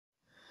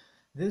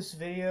This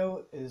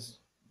video is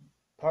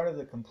part of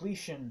the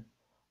completion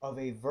of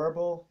a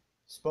verbal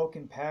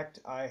spoken pact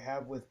I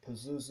have with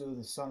Pazuzu,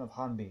 the son of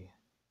Hanbi.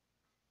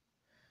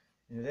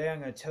 And today I'm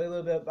going to tell you a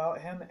little bit about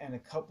him and a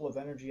couple of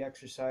energy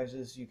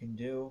exercises you can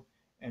do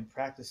and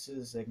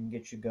practices that can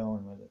get you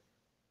going with it.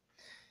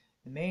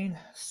 The main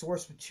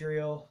source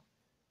material,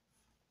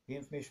 the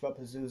information about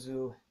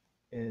Pazuzu,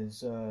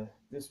 is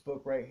this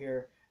book right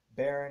here,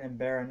 Baron and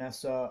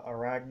Baronessa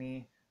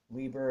Aragni,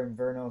 Liber and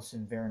Vernos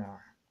and Vernar.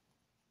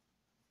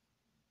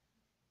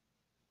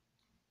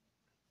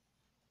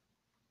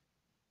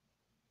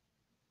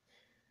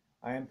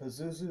 I am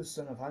Pazuzu,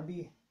 son of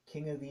Hanbi,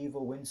 king of the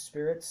evil wind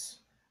spirits.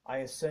 I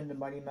ascend a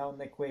mighty mountain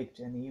that quaked,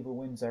 and the evil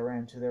winds I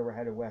ran to there were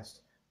headed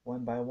west.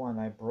 One by one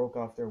I broke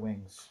off their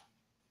wings.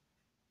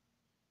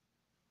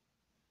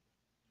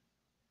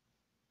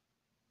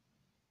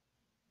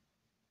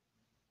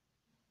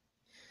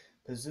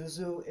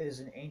 Pazuzu is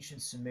an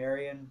ancient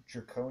Sumerian,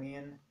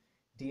 draconian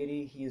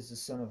deity. He is the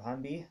son of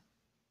Hanbi.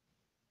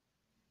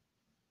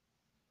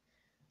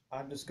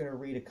 I'm just going to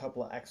read a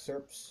couple of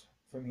excerpts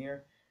from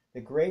here. The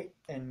great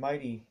and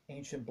mighty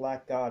ancient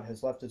black god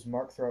has left his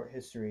mark throughout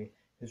history.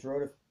 His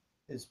road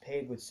is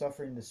paved with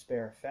suffering and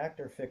despair.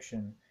 Fact or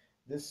fiction?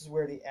 This is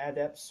where the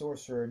adept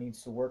sorcerer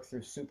needs to work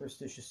through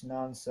superstitious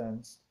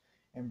nonsense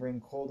and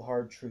bring cold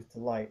hard truth to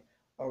light.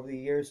 Over the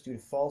years, due to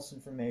false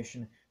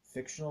information,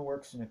 fictional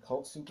works, and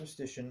occult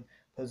superstition,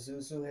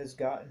 Pazuzu has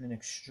gotten an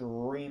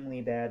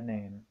extremely bad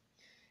name.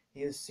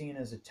 He is seen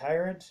as a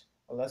tyrant,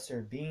 a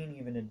lesser being,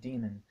 even a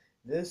demon.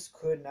 This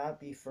could not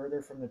be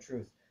further from the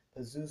truth.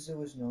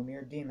 Pazuzu is no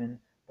mere demon,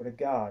 but a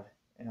god,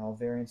 and all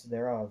variants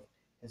thereof.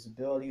 His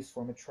abilities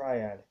form a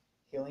triad: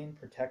 healing,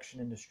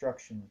 protection, and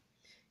destruction.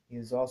 He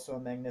is also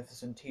a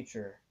magnificent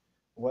teacher.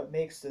 What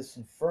makes this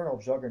infernal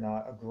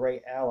juggernaut a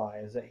great ally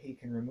is that he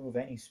can remove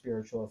any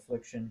spiritual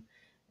affliction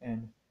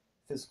and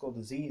physical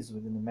disease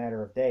within a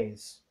matter of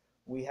days.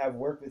 We have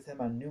worked with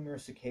him on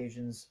numerous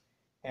occasions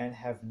and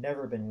have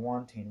never been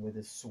wanting with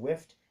his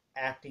swift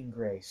acting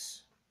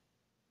grace.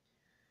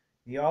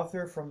 The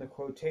author from the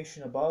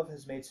quotation above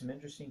has made some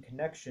interesting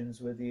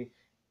connections with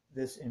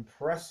this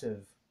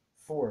impressive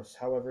force.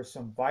 However,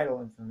 some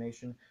vital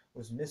information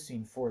was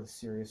missing for the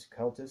serious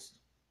occultist.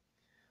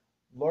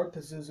 Lord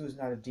Pazuzu is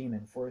not a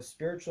demon, for his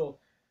spiritual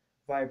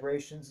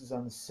vibrations is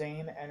on the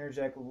same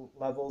energetic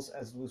levels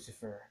as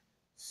Lucifer.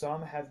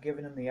 Some have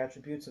given him the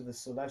attributes of the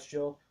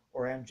celestial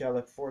or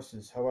angelic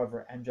forces.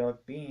 However,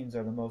 angelic beings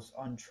are the most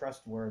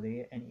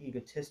untrustworthy and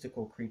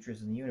egotistical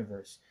creatures in the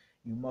universe.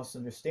 You must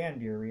understand,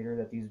 dear reader,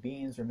 that these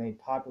beings were made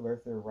popular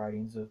through the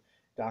writings of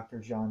Dr.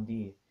 John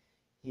Dee.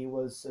 He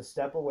was a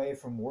step away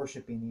from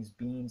worshipping these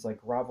beings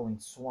like groveling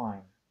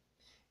swine.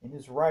 In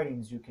his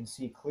writings, you can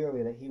see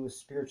clearly that he was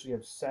spiritually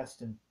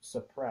obsessed and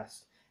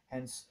suppressed.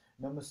 Hence,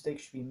 no mistake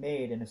should be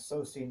made in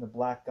associating the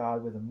black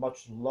god with a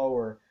much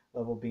lower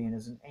level being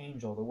as an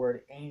angel. The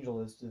word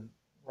angel is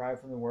derived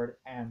from the word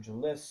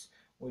angelis,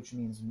 which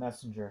means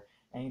messenger.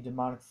 Any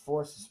demonic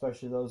force,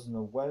 especially those in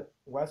the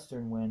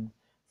western wind,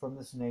 from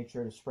this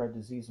nature to spread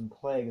disease and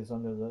plague is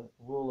under the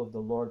rule of the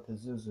Lord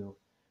Pazuzu.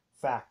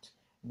 Fact.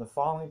 In the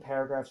following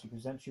paragraphs, we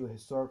present you a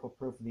historical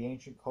proof of the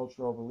ancient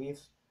cultural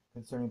beliefs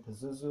concerning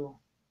Pazuzu.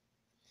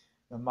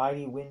 The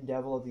mighty wind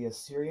devil of the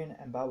Assyrian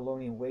and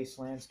Babylonian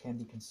wastelands can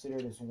be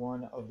considered as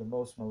one of the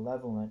most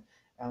malevolent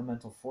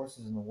elemental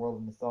forces in the world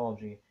of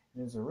mythology.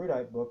 In his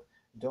erudite book,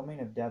 Domain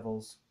of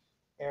Devils,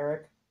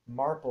 Eric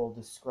Marple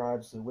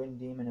describes the wind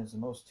demon as the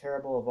most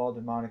terrible of all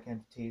demonic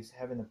entities,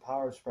 having the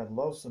power to spread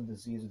loathsome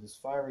disease with his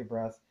fiery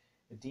breath.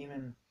 The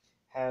demon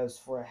has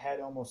for a head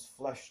almost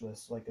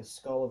fleshless, like a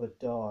skull of a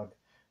dog,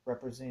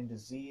 representing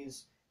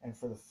disease, and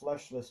for the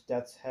fleshless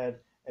death's head,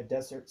 a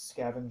desert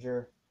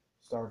scavenger,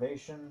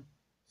 starvation.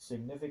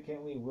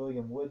 Significantly,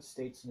 William Wood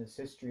states in his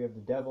History of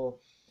the Devil,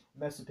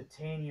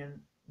 Mesopotamia,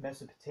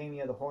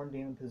 the horned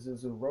demon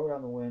Pazuzu rode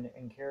on the wind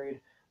and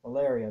carried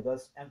malaria,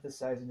 thus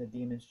emphasizing the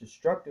demon's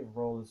destructive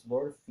role as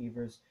lord of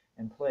fevers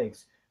and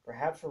plagues,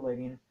 perhaps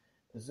relating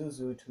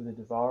Pazuzu to the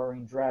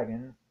devouring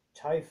dragon,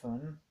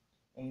 Typhon,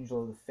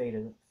 angel of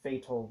the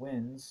fatal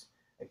winds,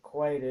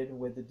 equated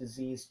with the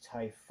disease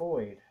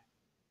typhoid.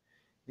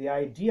 The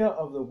idea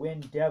of the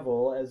wind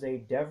devil as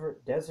a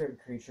desert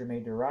creature may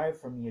derive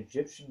from the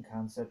Egyptian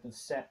concept of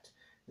Set,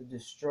 the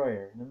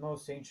destroyer, the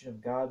most ancient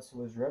of gods, who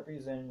was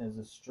represented as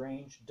a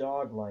strange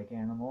dog-like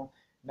animal,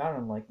 not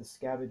unlike the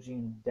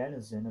scavenging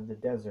denizen of the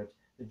desert,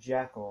 the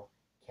jackal.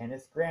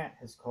 Kenneth Grant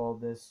has called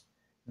this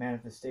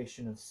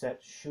manifestation of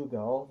Set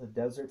Shugal, the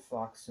desert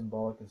fox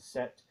symbolic of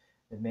Set,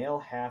 the male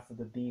half of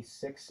the beast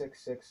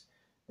 666,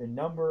 the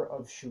number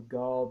of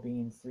Shugal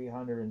being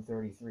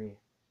 333.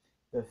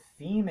 The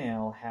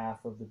female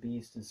half of the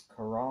beast is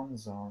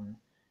Karanzon,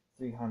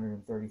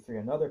 333,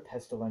 another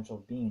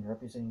pestilential being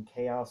representing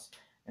chaos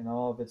in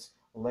all of its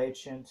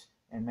latent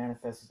and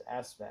manifested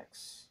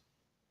aspects.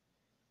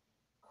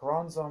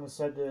 Karanzon is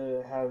said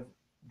to have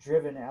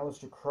driven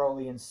Aleister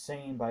Crowley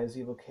insane by his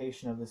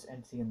evocation of this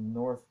entity in the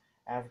North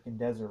African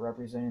desert,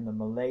 representing the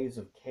malaise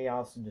of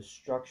chaos and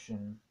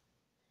destruction.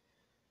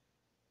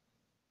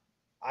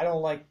 I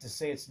don't like to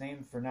say its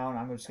name for now, and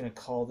I'm just going to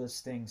call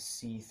this thing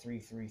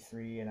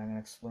C333, and I'm going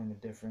to explain the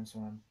difference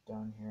when I'm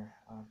done here.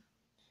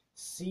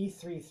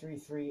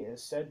 C333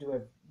 is said to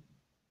have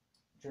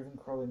driven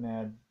Crowley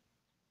mad,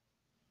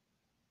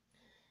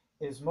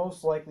 is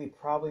most likely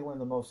probably one of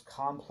the most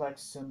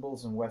complex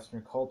symbols in Western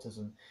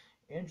occultism.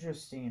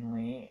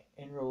 Interestingly,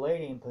 in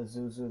relating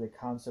Pazuzu the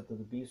concept of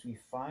the beast, we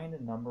find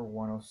a number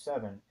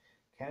 107.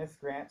 Kenneth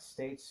Grant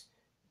states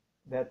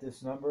that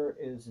this number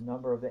is the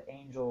number of the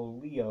angel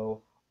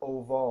Leo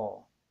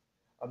Oval,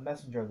 a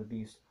messenger of the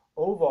beast.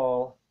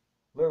 Oval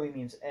literally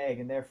means egg,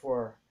 and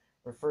therefore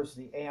refers to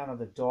the aeon of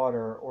the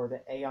daughter, or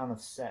the aeon of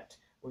Set,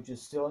 which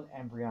is still in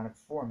embryonic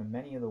form. In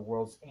many of the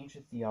world's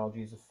ancient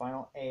theologies, the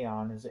final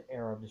aeon is an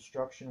era of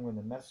destruction when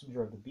the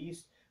messenger of the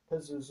beast,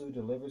 Pazuzu,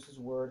 delivers his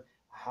word,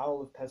 a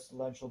howl of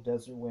pestilential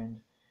desert wind.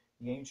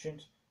 The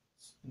ancients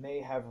may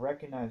have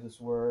recognized this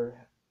word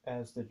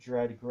as the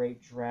dread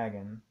great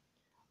dragon,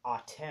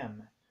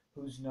 Atem,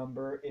 whose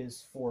number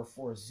is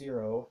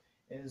 440.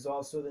 It is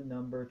also the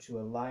number to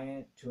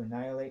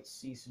annihilate,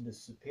 cease, and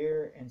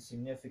disappear, and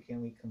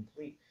significantly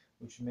complete,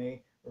 which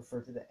may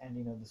refer to the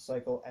ending of the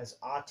cycle, as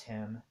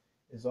Atem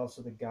is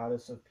also the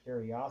goddess of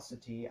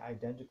curiosity,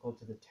 identical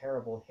to the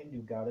terrible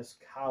Hindu goddess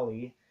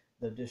Kali,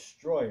 the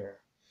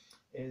destroyer.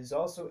 It is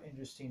also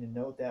interesting to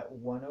note that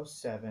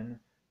 107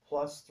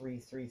 plus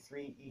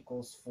 333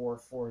 equals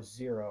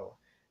 440.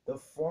 The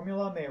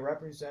formula may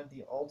represent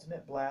the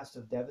ultimate blast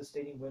of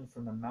devastating wind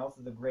from the mouth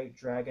of the great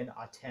dragon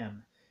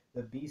Atem,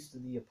 the beast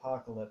of the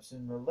apocalypse.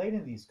 In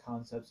relating these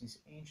concepts, this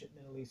ancient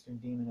Middle Eastern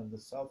demon of the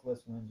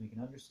southwest winds, we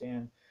can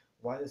understand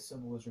why this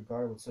symbol was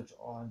regarded with such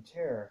awe and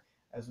terror.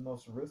 As the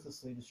most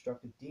ruthlessly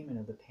destructive demon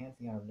of the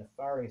pantheon of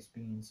nefarious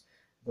beings,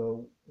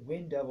 the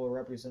wind devil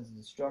represents the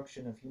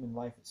destruction of human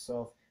life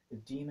itself. The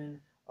Demon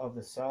of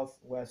the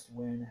Southwest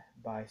Wind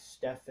by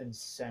Stephen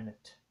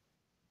Sennett.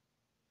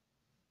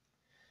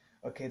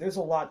 Okay, there's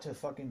a lot to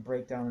fucking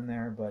break down in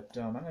there, but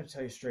I'm going to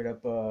tell you straight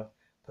up,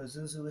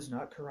 Pazuzu is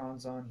not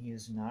Karanzan. He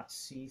is not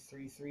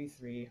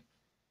C333.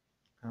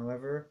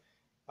 However,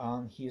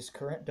 he is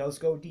current, does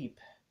go deep.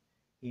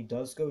 He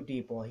does go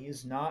deep. While he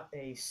is not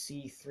a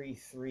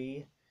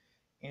C33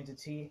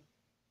 entity,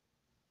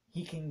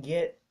 he can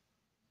get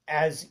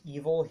as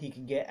evil, he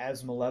can get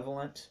as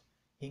malevolent,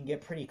 he can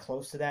get pretty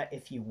close to that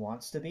if he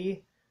wants to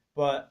be,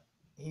 but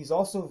he's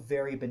also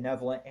very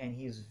benevolent and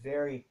he's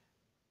very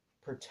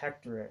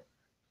protectorate.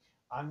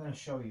 I'm going to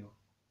show you.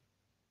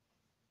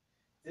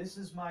 This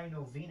is my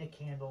novena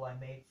candle I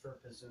made for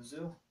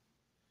Pazuzu.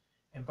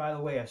 And by the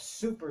way, a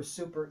super,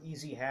 super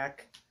easy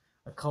hack,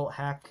 a cult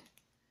hack.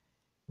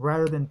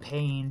 Rather than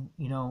paying,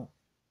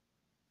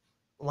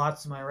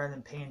 lots of money, rather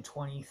than paying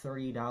 $20,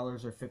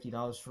 $30, or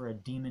 $50 for a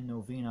demon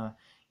novena,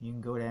 you can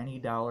go to any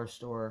dollar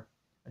store,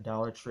 a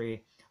Dollar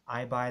Tree.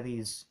 I buy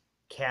these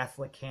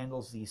Catholic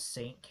candles, these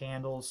saint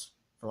candles,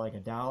 for like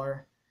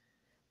 $1.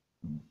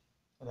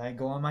 And I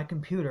go on my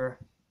computer,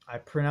 I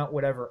print out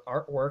whatever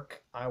artwork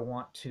I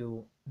want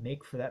to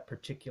make for that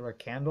particular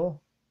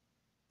candle,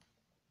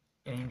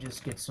 and you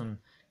just get some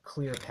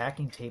clear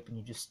packing tape, and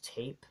you just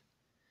tape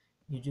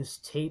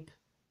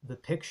the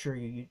picture,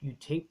 you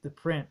tape the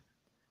print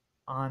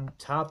on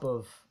top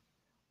of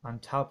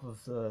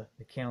the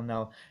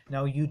candle.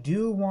 Now you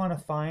do want to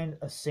find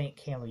a saint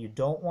candle. You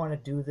don't want to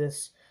do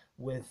this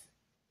with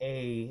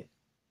a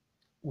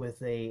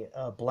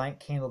blank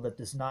candle that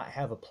does not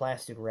have a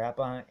plastic wrap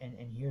on it,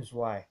 and here's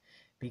why.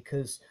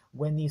 Because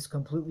when these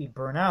completely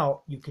burn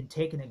out, you can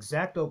take an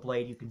X-Acto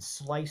blade, you can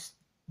slice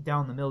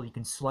down the middle, you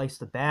can slice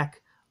the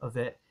back of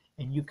it,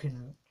 and you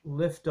can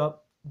lift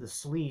up the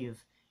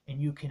sleeve and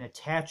you can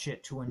attach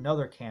it to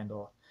another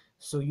candle.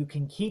 So you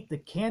can keep the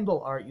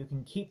candle art, you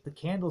can keep the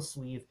candle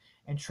sleeve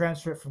and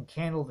transfer it from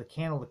candle to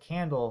candle to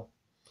candle.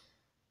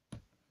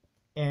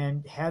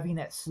 And having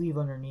that sleeve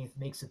underneath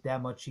makes it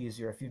that much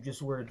easier. If you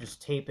just were to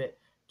just tape it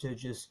to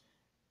just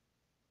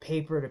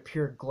paper to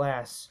pure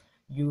glass,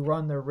 you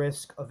run the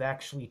risk of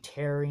actually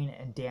tearing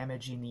and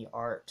damaging the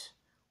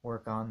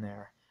artwork on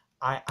there.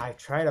 I've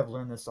tried, I've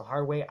learned this the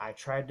hard way. I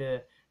tried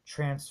to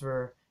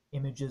transfer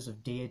images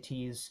of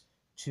deities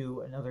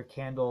to another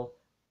candle,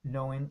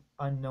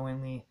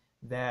 unknowingly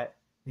that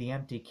the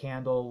empty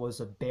candle was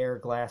a bare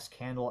glass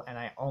candle, and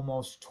I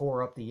almost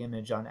tore up the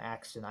image on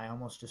accident. I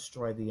almost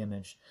destroyed the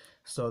image.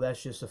 So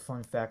that's just a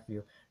fun fact for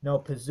you. No,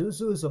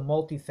 Pazuzu is a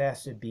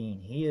multifaceted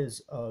being. He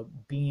is a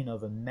being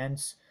of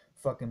immense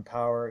fucking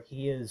power.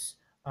 He is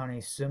on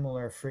a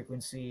similar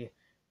frequency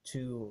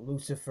to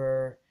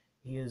Lucifer.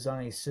 He is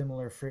on a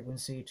similar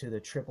frequency to the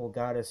triple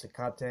goddess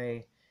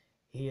Hecate.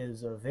 He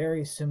is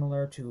very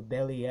similar to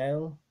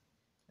Belial,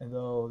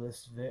 though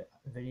this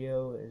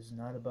video is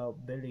not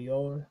about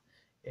Belial.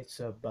 It's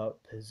about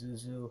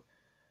Pazuzu.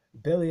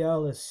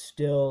 Belial is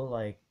still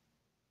like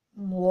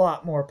a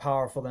lot more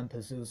powerful than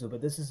Pazuzu,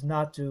 but this is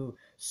not to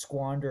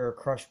squander or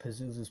crush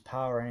Pazuzu's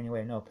power in any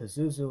way. No,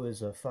 Pazuzu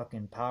is a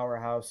fucking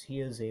powerhouse.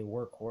 He is a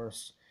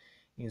workhorse.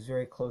 He is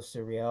very close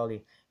to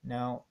reality.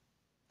 Now,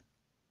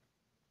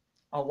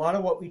 a lot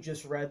of what we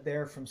just read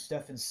there from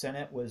Stephen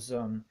Sennett was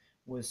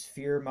was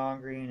fear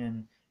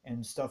mongering,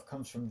 and stuff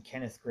comes from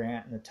Kenneth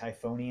Grant and the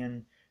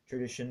Typhonian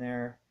tradition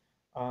there.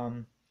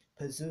 Um,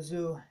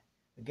 Pazuzu,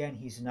 again,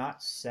 he's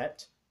not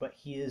set, but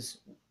he is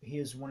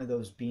one of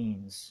those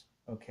beings.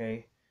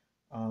 Okay,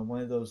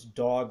 one of those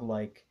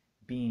dog-like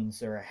beings.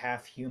 They're a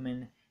half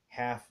human,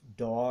 half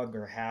dog,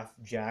 or half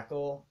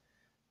jackal.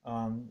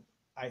 Um,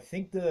 I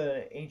think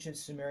the ancient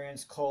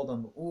Sumerians called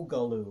them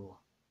Ugalu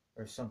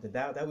or something.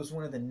 That was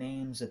one of the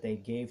names that they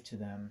gave to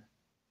them.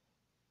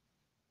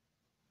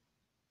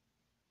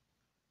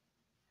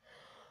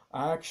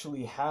 I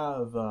actually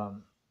have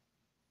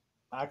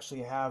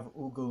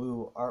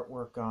Ugalu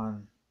artwork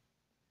on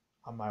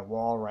my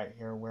wall right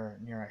here where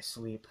near I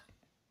sleep.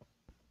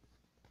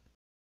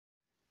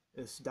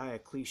 This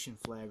Diocletian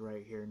flag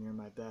right here near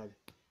my bed.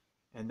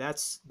 And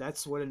that's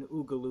what an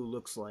Ugalu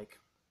looks like.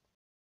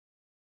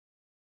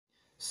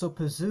 So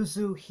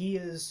Pazuzu, he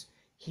is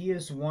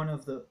one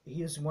of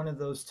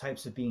those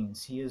types of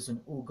beings. He is an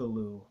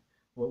Ugalu,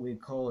 what we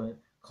call an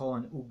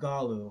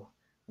Ugalu,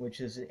 which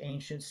is an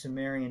ancient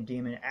Sumerian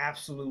demon,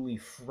 absolutely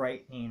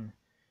frightening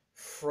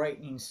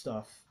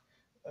stuff.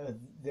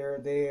 They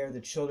are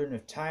the children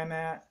of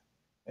Tiamat.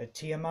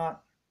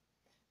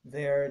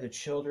 They are the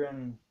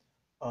children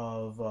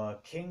of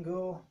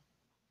Kingu,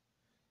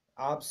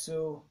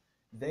 Absu.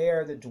 They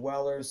are the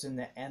dwellers in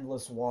the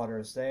endless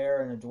waters. They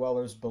are the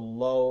dwellers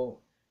below.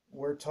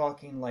 We're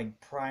talking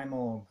like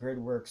primal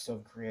gridworks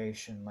of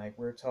creation. Like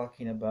we're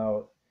talking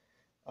about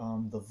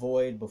the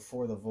void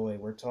before the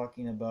void. We're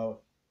talking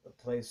about a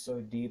place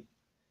so deep.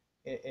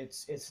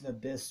 It's an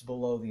abyss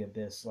below the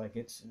abyss. Like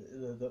it's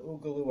the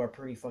Ugalu are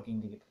pretty fucking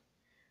deep,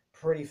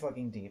 pretty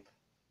fucking deep,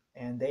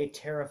 and they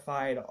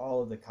terrified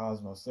all of the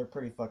cosmos. They're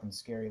pretty fucking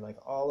scary. Like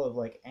all of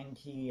like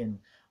Enki and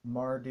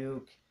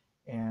Marduk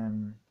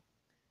and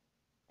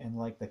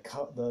like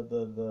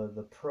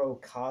the pro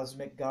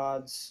cosmic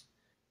gods,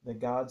 the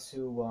gods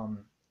who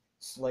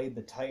slayed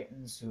the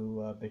Titans,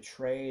 who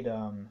betrayed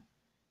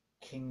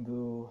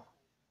Kingu,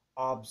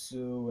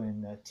 Absu,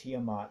 and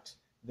Tiamat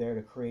there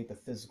to create the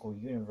physical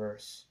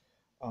universe.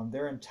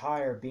 Their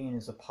entire being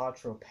is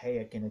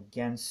apotropaic and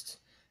against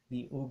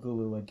the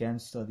Ugalu,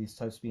 against these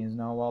types of beings.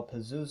 Now, while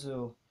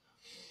Pazuzu,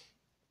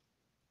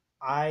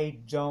 I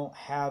don't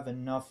have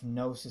enough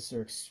gnosis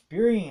or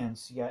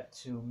experience yet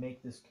to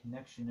make this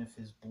connection if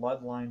his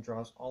bloodline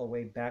draws all the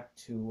way back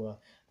to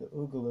the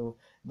Ugalu.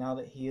 Now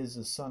that he is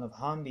the son of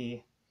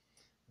Hanbi,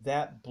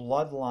 that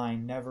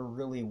bloodline never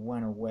really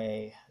went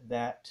away.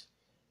 That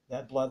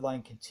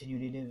bloodline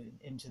continued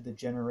into the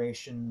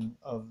generation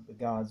of the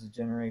gods, the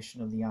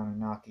generation of the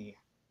Anunnaki.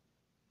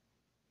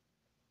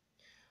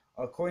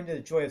 According to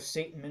the Joy of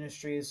Satan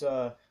Ministries,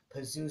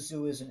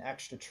 Pazuzu is an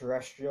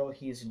extraterrestrial.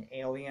 He is an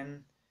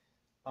alien.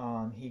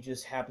 He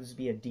just happens to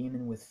be a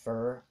demon with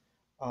fur.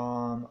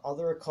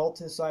 Other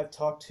occultists I've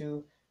talked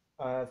to,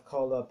 I've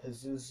called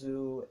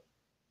Pazuzu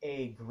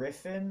a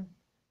griffin,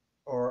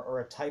 or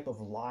a type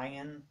of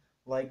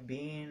lion-like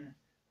being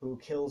who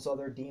kills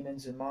other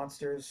demons and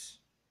monsters.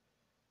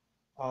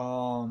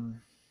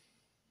 Um,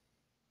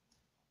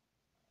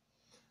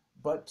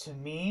 but to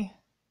me,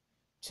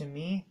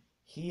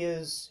 he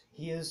is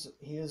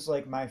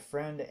like my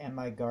friend and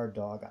my guard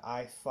dog.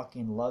 I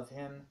fucking love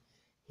him.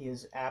 He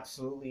is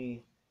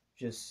absolutely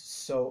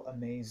just so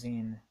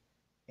amazing,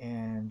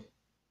 and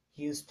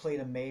he has played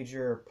a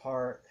major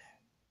part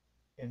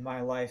in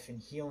my life in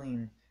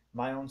healing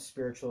my own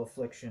spiritual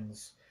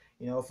afflictions.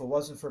 You know, if it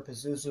wasn't for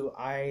Pazuzu,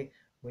 I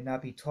would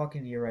not be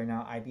talking to you right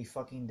now. I'd be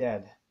fucking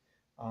dead.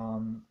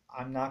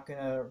 I'm not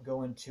gonna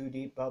go in too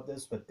deep about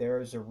this, but there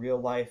is a real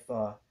life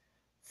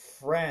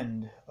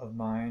friend of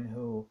mine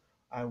who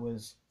I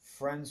was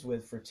friends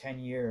with for 10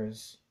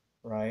 years,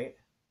 right?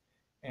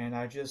 And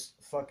I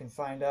just fucking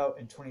find out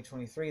in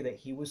 2023 that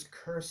he was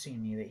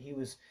cursing me, that he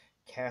was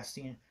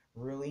casting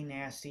really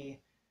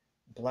nasty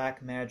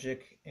black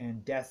magic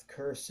and death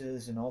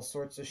curses and all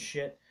sorts of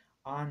shit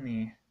on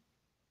me.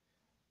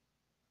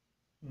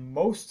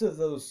 Most of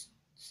those,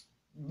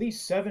 at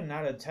least 7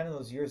 out of 10 of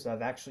those years that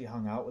I've actually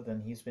hung out with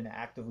him, he's been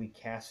actively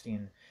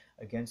casting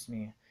against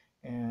me.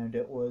 And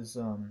it was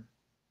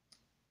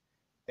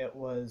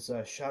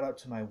a shout out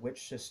to my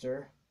witch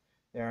sister.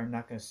 There, I'm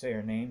not going to say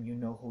her name. You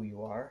know who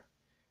you are.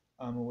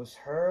 It was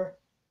her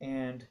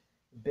and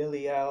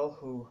Bilial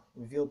who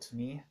revealed to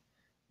me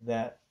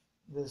that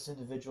this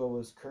individual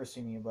was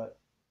cursing me. But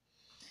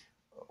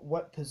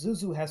what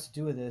Pazuzu has to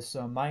do with this,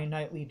 my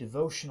nightly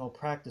devotional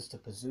practice to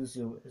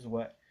Pazuzu is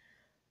what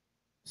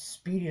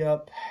speeded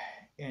up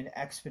and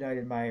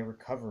expedited my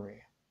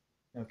recovery.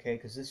 Okay,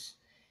 because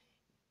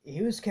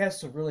he was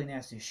casting really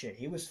nasty shit.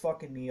 He was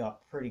fucking me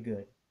up pretty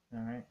good. All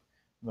right,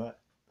 but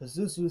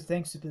Pazuzu,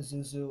 thanks to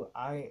Pazuzu,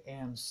 I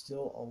am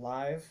still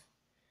alive,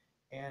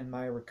 and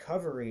my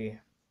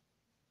recovery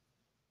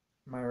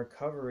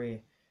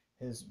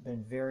has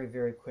been very,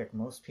 very quick.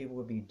 Most people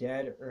would be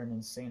dead or in an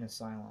insane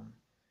asylum.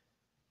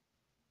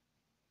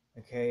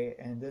 Okay,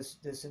 and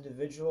this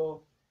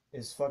individual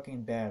is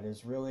fucking bad.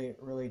 Is really,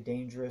 really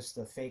dangerous.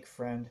 The fake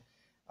friend.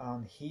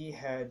 He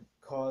had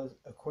caused,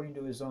 according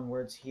to his own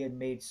words, he had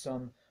made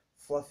some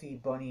fluffy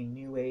bunny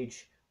new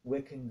age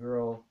Wiccan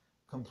girl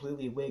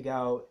completely wig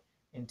out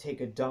and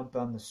take a dump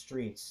on the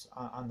streets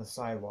on the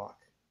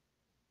sidewalk.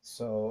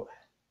 So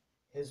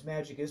his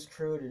magic is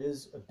crude, it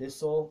is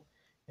abyssal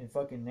and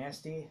fucking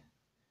nasty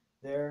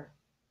there.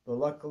 But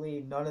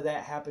luckily, none of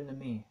that happened to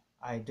me.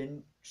 I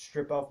didn't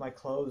strip off my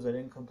clothes, I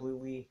didn't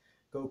completely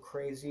go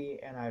crazy,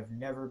 and I've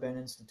never been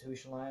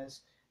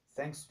institutionalized.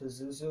 Thanks to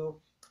Pazuzu,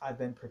 I've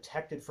been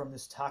protected from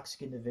this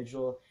toxic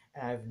individual,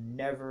 and I've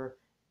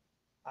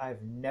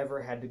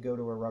never had to go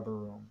to a rubber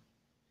room.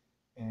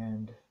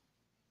 And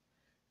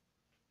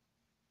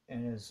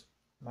and as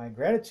my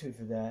gratitude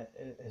for that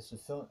is to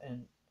film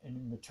and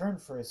in return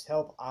for his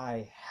help,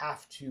 I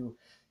have to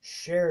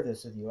share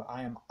this with you.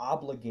 I am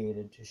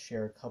obligated to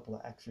share a couple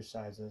of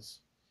exercises.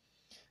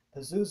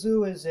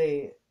 Pazuzu is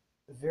a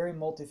very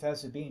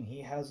multifaceted being.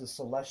 He has a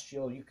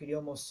celestial, you could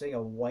almost say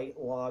a white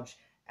lodge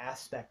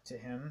aspect to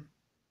him.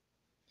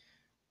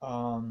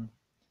 Um,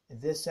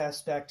 this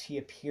aspect, he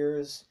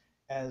appears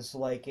as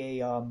like a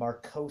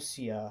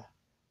Marcosia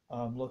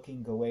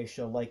looking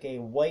Goetia, like a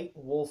white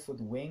wolf with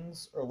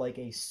wings, or like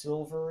a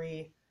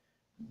silvery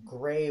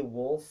gray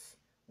wolf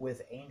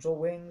with angel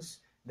wings.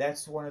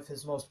 That's one of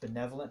his most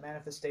benevolent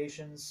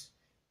manifestations.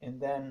 And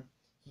then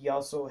he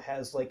also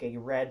has like a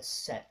red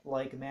set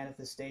like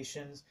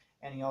manifestations,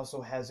 and he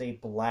also has a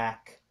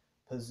black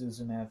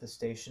Pazuzu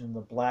manifestation. And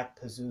the black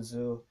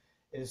Pazuzu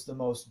is the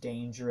most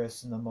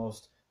dangerous and the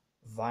most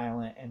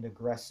violent and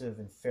aggressive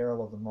and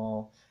feral of them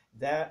all.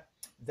 That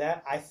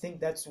that I think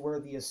that's where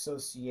the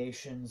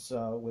associations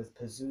with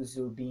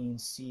Pazuzu being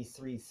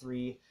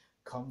C33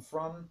 come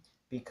from,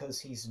 because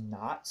he's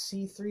not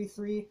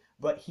C33,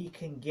 but he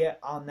can get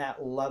on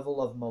that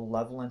level of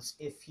malevolence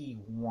if he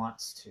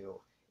wants to,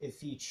 if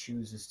he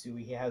chooses to.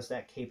 He has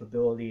that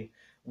capability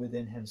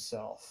within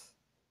himself.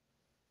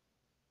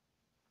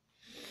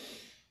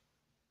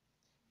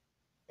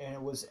 And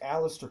it was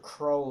Aleister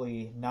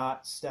Crowley,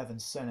 not Stephen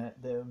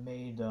Sennett, that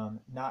made,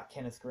 not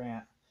Kenneth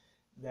Grant,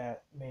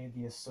 that made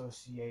the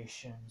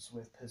associations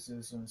with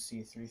Pazuzu and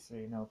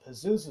C33. No,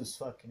 Pazuzu's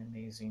fucking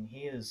amazing.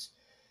 He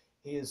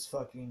is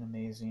fucking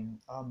amazing.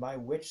 My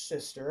witch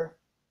sister,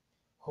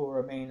 who will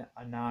remain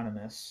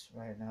anonymous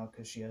right now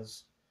because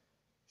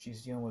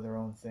she's dealing with her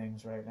own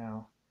things right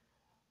now,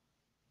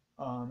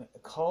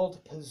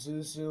 called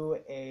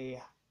Pazuzu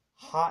a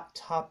hot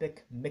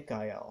topic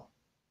Michael,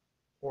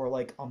 or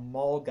like a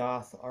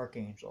Molgoth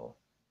archangel.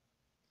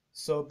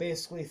 So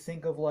basically,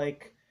 think of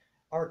like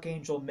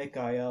Archangel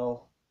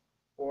Michael,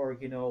 or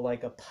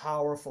like a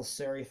powerful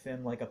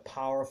seraphim, like a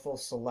powerful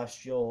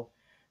celestial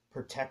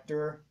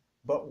protector,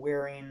 but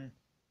wearing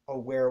a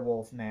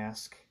werewolf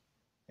mask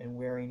and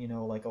wearing,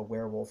 like a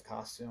werewolf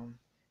costume.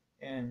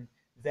 And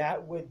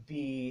that would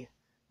be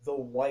the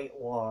White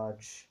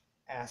Lodge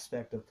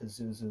aspect of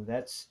Pazuzu.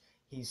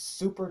 He's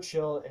super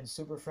chill and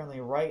super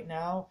friendly. Right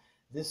now,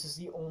 this is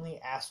the only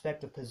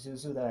aspect of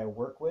Pazuzu that I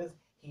work with.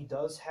 He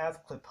does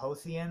have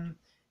Clipothian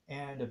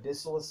and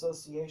Abyssal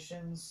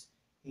associations.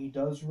 He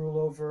does rule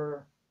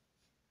over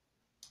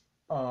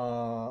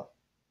uh,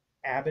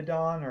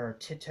 Abaddon or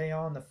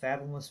Titeon, the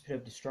fathomless pit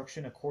of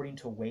destruction, according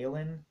to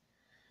Wayland.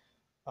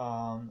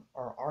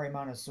 Or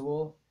Ariman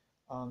Azul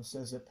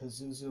says that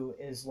Pazuzu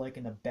is like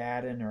an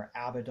Abaddon or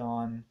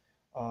Abaddon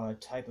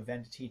type of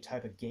entity,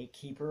 type of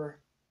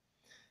gatekeeper.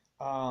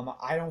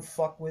 I don't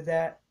fuck with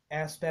that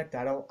aspect.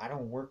 I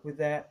don't work with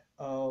that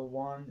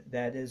one.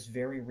 That is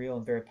very real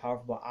and very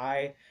powerful.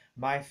 But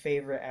my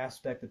favorite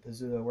aspect of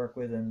Pazuzu I work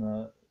with, and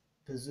the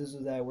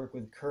Pazuzu that I work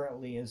with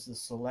currently, is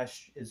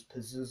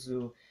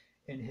Pazuzu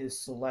in his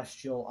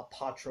celestial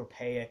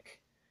apotropaic,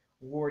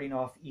 warding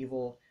off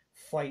evil,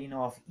 fighting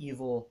off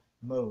evil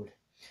mode.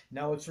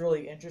 Now, what's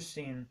really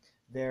interesting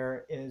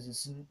there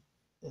is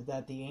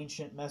that the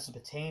ancient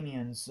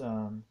Mesopotamians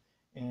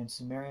and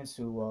Sumerians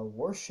who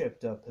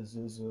worshipped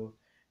Pazuzu,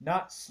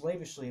 not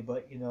slavishly,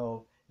 but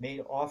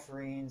made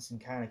offerings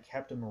and kind of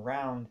kept them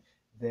around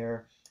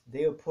there,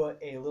 they would put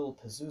a little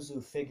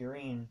Pazuzu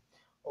figurine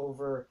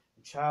over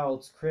the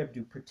child's crib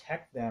to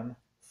protect them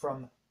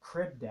from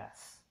crib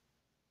death.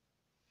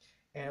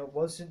 And it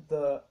wasn't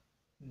the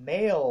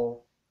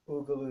male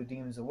Oogaloo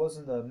demons, it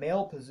wasn't the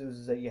male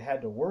Pazuzas that you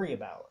had to worry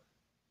about.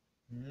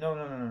 No,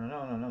 no, no, no,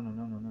 no, no, no, no,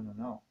 no, no, no, no,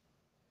 no.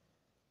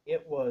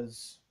 It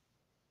was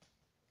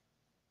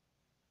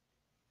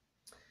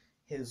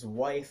his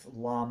wife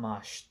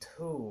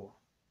Lamashtu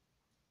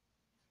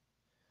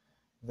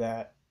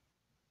that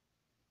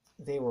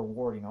they were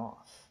warding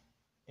off.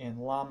 And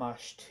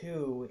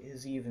Lamashtu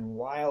is even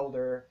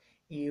wilder,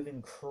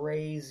 even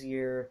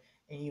crazier,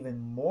 and even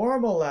more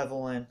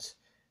malevolent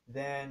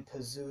than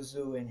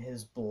Pazuzu in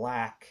his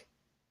black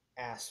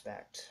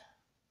aspect.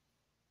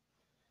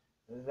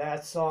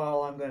 That's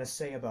all I'm going to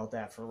say about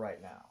that for right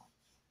now.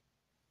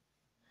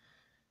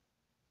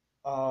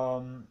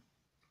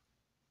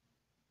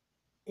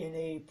 In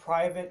a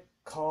private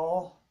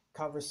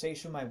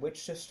conversation with my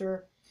witch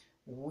sister,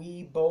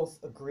 we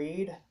both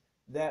agreed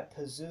that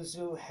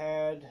Pazuzu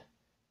had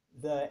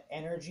the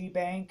energy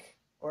bank,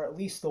 or at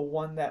least the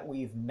one that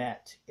we've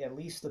met, at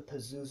least the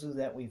Pazuzu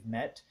that we've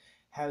met,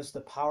 has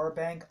the power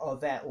bank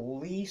of at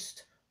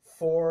least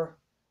 4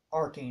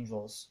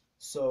 archangels.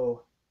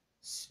 So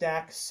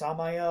stack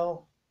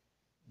Samael,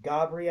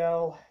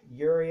 Gabriel,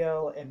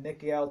 Uriel, and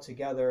Michael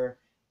together,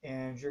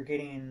 and you're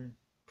getting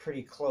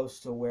pretty close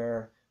to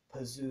where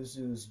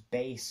Pazuzu's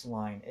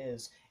baseline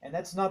is. And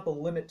that's not the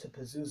limit to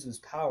Pazuzu's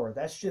power.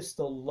 That's just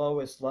the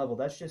lowest level.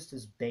 That's just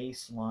his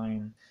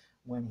baseline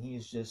when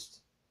he's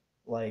just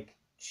like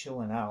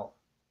chilling out.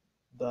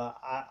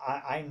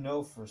 I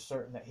know for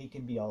certain that he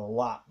can be a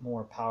lot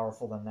more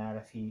powerful than that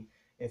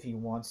if he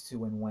wants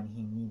to and when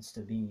he needs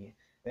to be.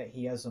 That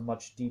he has a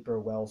much deeper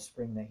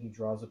wellspring that he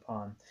draws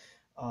upon.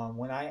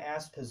 When I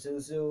asked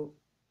Pazuzu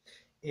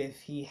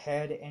if he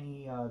had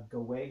any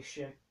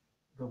Goetia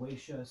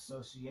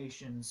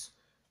associations,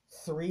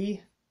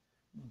 3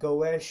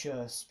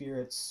 Goetia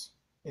spirits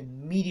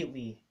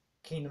immediately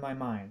came to my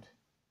mind.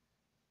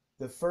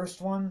 The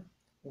first one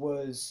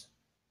was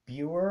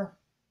Buer,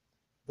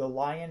 the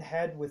lion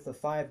head with the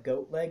 5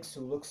 goat legs,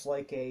 who looks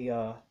like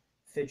a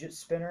fidget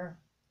spinner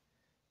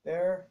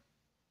there.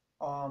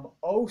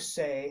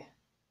 Osei,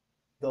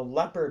 the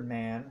leopard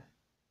man,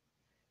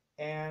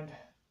 and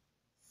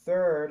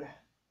third,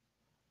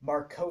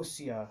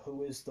 Marcosia,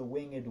 who is the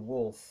winged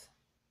wolf.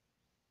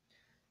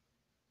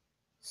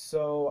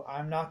 So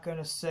I'm not going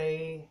to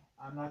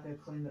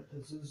claim that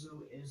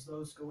Pazuzu is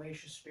those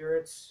Goetia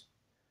spirits,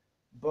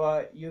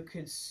 but you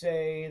could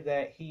say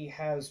that he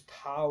has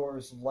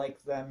powers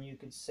like them. You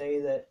could say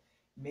that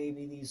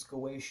maybe these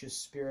Goetia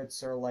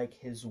spirits are like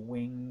his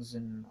wings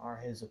and are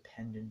his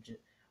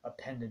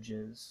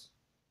appendages.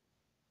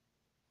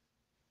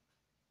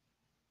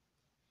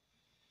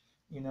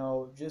 You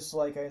know, just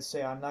like I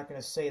say, I'm not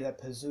going to say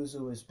that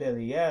Pazuzu is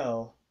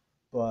Belial,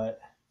 but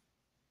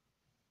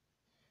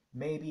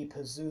maybe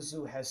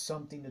Pazuzu has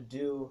something to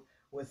do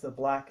with the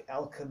black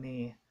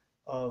alchemy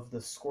of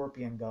the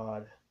scorpion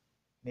god.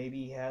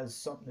 Maybe he has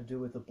something to do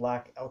with the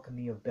black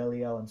alchemy of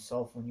Belial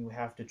himself, when you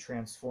have to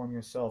transform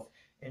yourself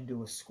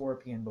into a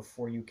scorpion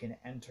before you can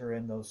enter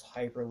in those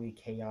hyperly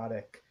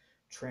chaotic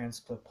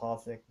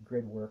transclepothic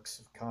gridworks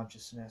of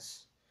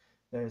consciousness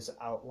that is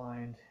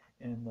outlined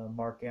in the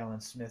Mark Allen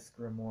Smith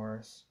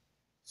grimoires,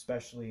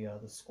 especially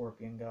the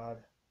Scorpion God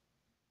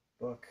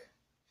book.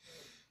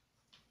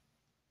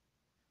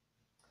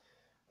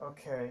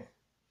 Okay.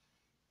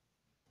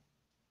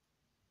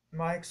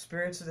 My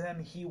experience with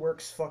him, he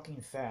works fucking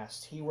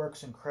fast. He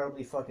works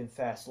incredibly fucking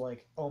fast,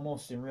 like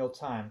almost in real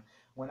time.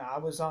 When I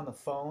was on the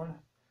phone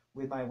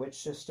with my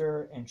witch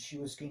sister and she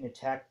was getting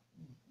attacked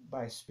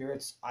by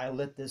spirits, I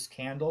lit this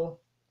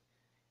candle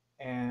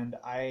and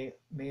I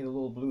made a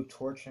little blue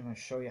torch. I'm going to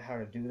show you how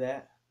to do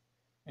that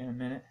in a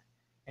minute.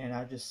 And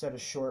I just said a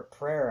short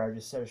prayer. I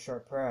just said,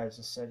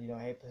 you know,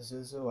 hey,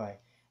 Pazuzu, I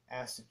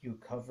ask that you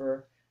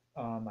cover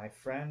my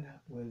friend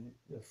with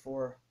the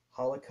 4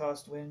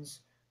 Holocaust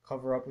winds.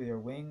 Cover up with your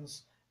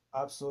wings.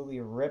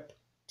 Absolutely rip,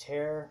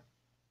 tear,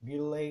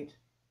 mutilate,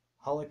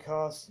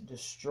 Holocaust,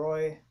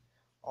 destroy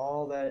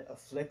all that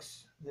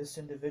afflicts this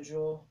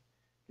individual.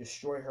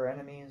 Destroy her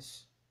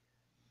enemies.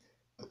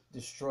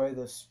 Destroy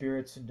the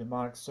spirits and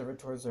demonic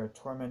servitors that are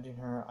tormenting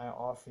her. I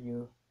offer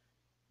you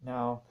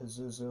now,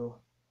 Pazuzu,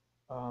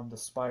 the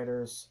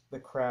spiders, the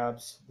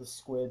crabs, the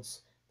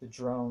squids, the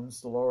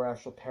drones, the lower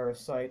astral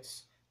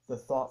parasites, the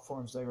thought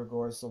forms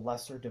egregores, the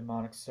lesser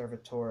demonic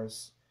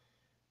servitors.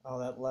 All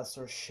that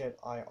lesser shit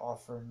I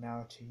offer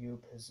now to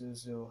you,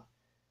 Pazuzu.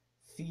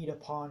 Feed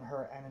upon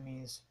her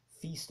enemies,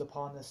 feast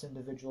upon this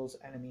individual's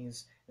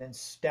enemies, then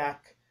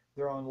stack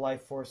their own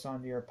life force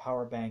onto your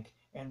power bank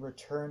and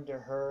return to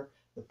her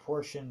the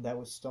portion that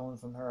was stolen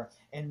from her.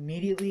 And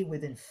immediately,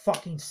 within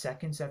fucking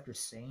seconds after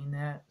saying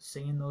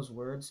those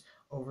words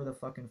over the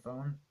fucking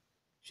phone,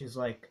 she's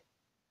like,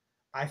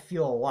 I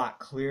feel a lot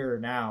clearer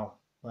now.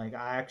 Like,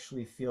 I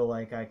actually feel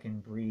like I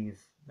can breathe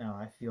now.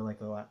 I feel like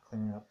a lot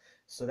clearer up.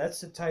 So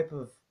that's the type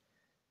of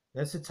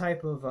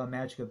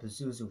magic of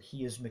Pazuzu.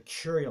 He is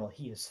mercurial.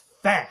 He is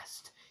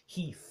fast.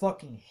 He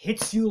fucking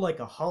hits you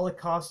like a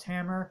Holocaust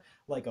hammer,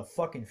 like a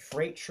fucking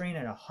freight train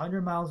at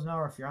 100 miles an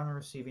hour if you're on the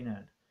receiving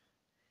end.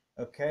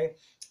 Okay?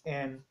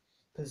 And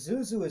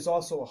Pazuzu is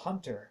also a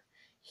hunter.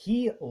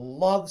 He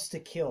loves to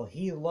kill.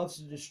 He loves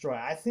to destroy.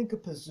 I think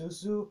of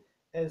Pazuzu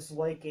as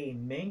like a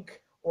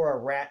mink or a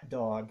rat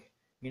dog,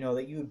 you know,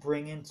 that you would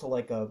bring into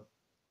like a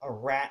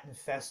rat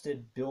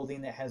infested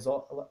building that has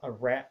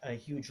a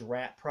huge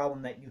rat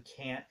problem that you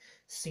can't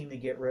seem to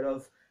get rid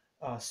of.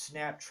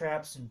 Snap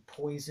traps and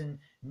poison,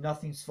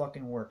 nothing's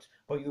fucking worked.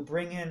 But you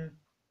bring in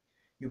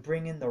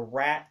the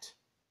rat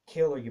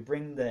killer, you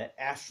bring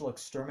the astral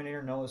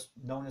exterminator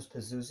known as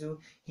Pazuzu.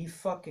 He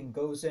fucking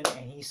goes in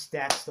and he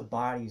stacks the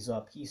bodies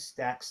up. He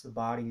stacks the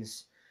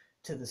bodies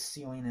to the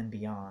ceiling and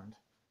beyond.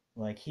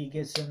 Like, he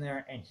gets in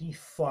there and he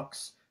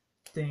fucks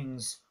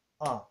things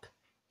up.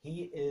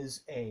 He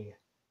is a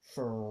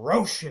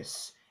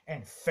ferocious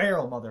and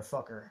feral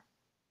motherfucker.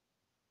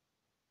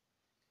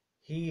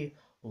 He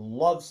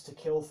loves to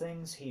kill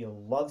things. He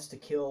loves to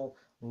kill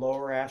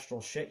lower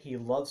astral shit. He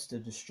loves to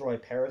destroy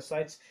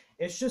parasites.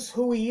 It's just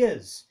who he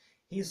is.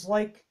 He's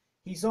like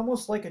He's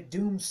almost like a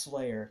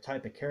Doomslayer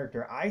type of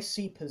character. I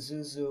see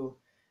Pazuzu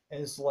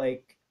as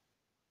like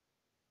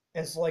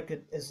the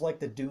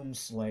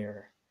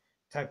Doomslayer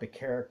type of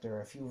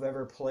character. If you've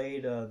ever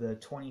played the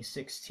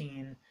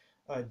 2016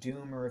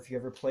 Doom, or if you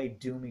ever played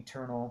Doom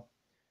Eternal,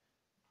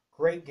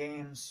 great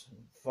games.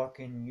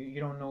 Fucking, you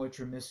don't know what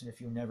you're missing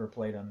if you never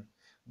played them.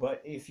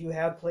 But if you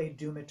have played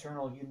Doom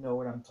Eternal, you know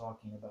what I'm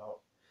talking about.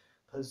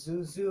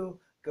 Pazuzu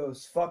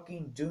goes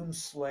fucking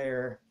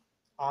Doomslayer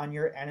on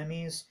your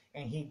enemies,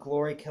 and he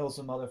glory kills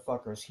the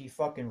motherfuckers. He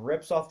fucking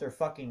rips off their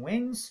fucking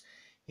wings.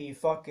 He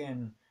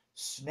fucking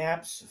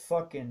snaps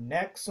fucking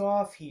necks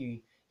off.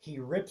 He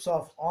rips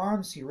off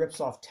arms. He rips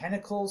off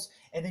tentacles,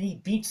 and then he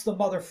beats the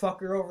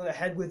motherfucker over the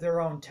head with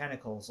their own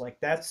tentacles. Like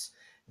that's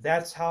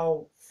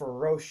how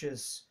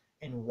ferocious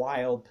and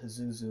wild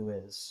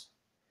Pazuzu is.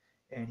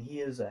 And he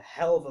is a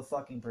hell of a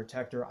fucking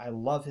protector. I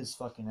love his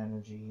fucking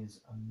energy. He's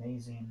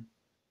amazing.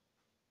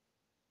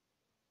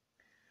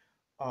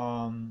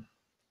 Um,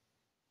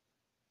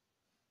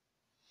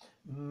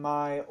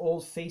 my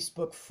old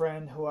Facebook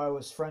friend, who I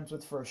was friends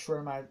with for a short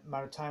amount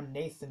of time,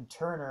 Nathan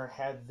Turner,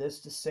 had this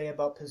to say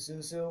about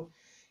Pazuzu.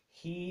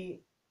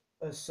 He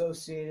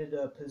associated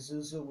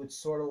Pazuzu with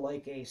sort of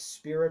like a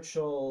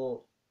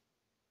spiritual,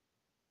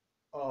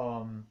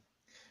 um,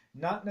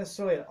 not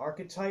necessarily an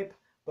archetype,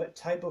 but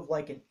type of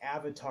like an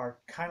avatar,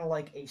 kind of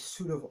like a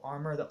suit of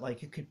armor that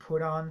like you could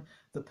put on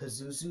the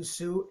Pazuzu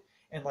suit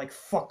and like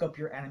fuck up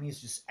your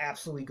enemies, just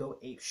absolutely go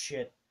ape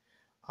shit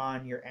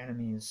on your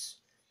enemies.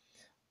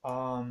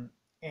 Um,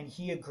 and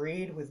he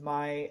agreed with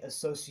my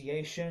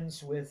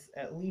associations with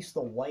at least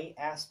the white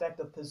aspect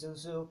of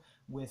Pazuzu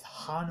with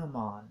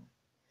Hanuman.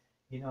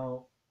 You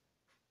know,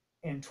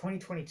 in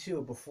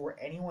 2022, before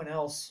anyone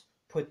else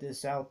put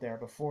this out there,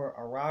 before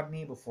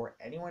Aragni, before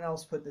anyone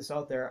else put this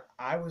out there,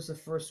 I was the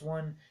first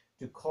one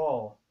to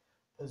call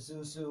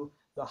Pazuzu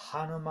the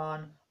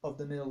Hanuman of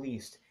the Middle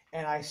East.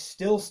 And I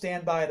still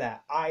stand by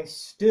that. I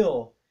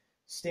still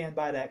stand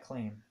by that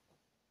claim.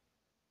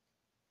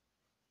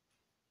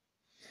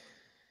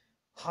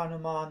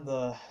 Hanuman,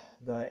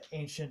 the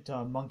ancient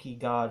monkey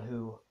god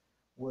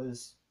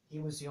was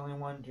he was the only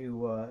one who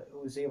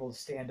was able to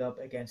stand up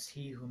against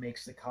he who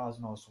makes the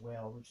cosmos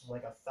wail, which is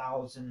like a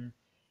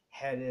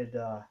thousand-headed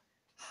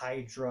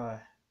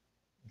Hydra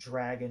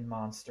dragon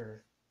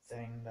monster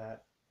thing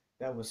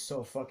that was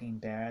so fucking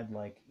bad,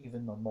 like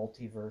even the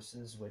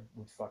multiverses would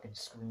fucking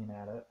scream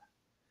at it.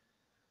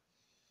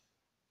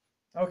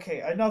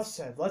 Okay, enough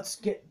said. Let's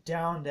get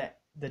down to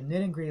the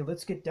nitty gritty.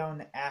 Let's get down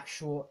to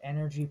actual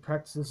energy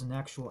practices and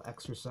actual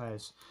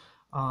exercise.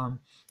 Um,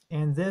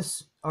 and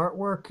this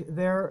artwork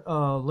there,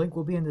 link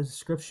will be in the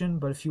description.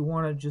 But if you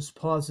want to just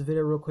pause the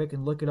video real quick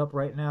and look it up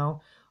right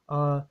now,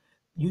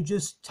 you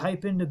just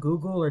type into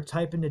Google or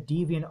type into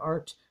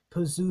DeviantArt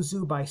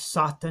Pazuzu by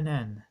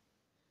Satanen.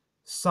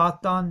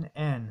 Satan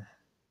N.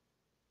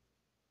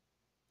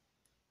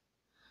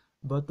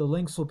 But the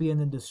links will be in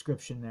the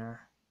description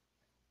there.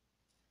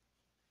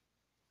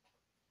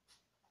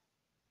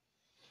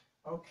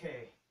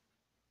 Okay.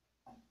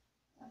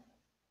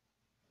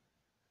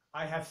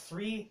 I have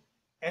 3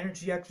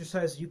 energy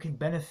exercises you can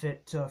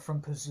benefit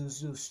from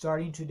Pazuzu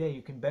starting today.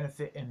 You can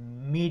benefit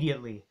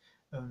immediately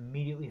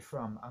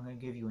from. I'm going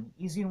to give you an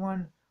easy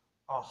one,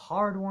 a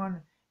hard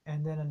one,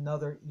 and then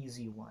another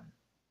easy one.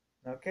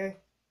 Okay?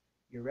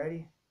 You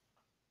ready?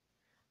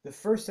 The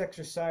first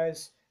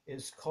exercise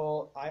is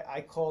called,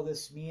 I call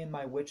this, me and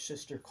my witch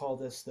sister call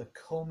this the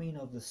combing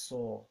of the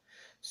soul.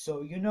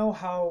 So you know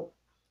how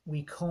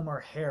we comb our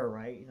hair,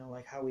 right? You know,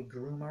 like how we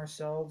groom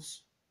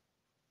ourselves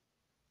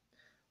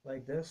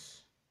like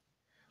this.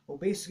 Well,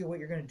 basically what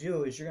you're going to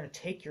do is you're going to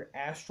take your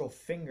astral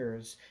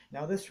fingers.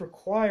 Now this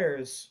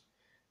requires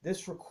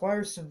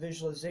some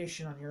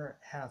visualization on your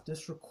half.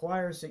 This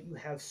requires that you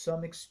have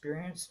some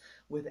experience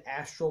with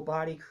astral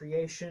body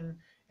creation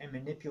and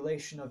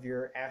manipulation of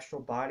your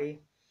astral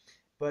body.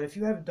 But if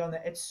you haven't done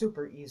that, it's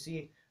super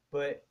easy.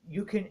 But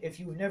you can, if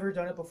you've never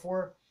done it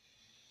before,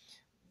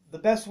 the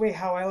best way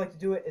how I like to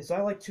do it is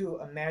I like to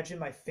imagine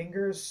my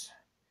fingers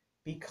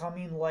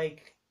becoming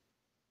like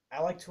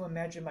I like to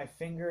imagine my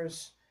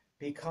fingers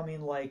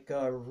becoming like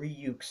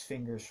Ryuk's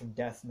fingers from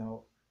Death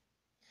Note.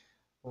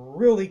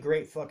 Really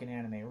great fucking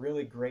anime.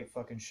 Really great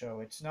fucking show.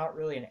 It's not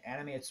really an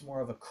anime, it's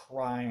more of a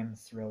crime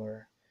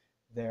thriller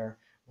there.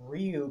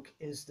 Ryuk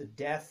is the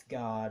death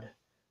god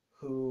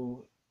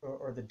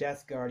or the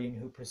death guardian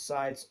who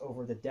presides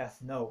over the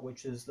Death Note,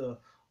 which is the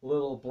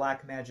little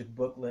black magic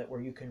booklet where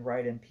you can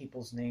write in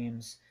people's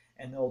names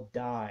and they'll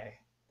die.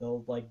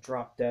 They'll like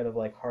drop dead of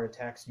like heart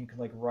attacks, and you can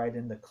like write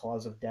in the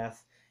cause of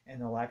death,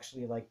 and they'll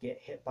actually like get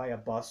hit by a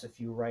bus if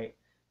you write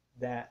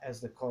that as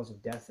the cause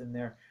of death in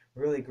there.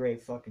 Really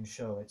great fucking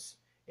show.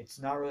 It's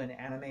not really an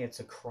anime, it's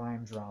a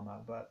crime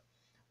drama. But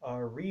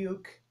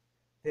Ryuk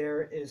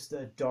there is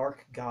the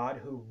dark god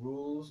who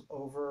rules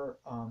over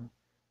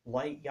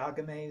Light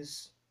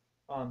Yagame's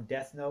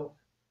Death Note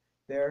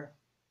there.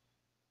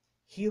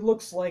 He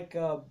looks like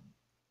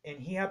and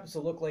he happens to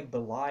look like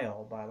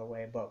Belial, by the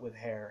way, but with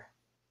hair.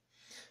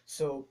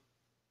 So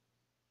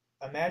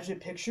Imagine,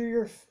 picture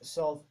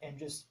yourself and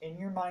just in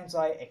your mind's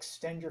eye,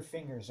 extend your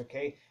fingers,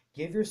 okay?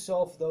 Give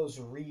yourself those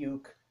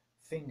Ryuk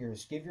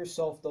fingers. Give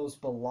yourself those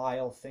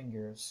Belial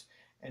fingers.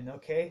 And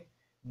okay,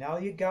 now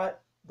you got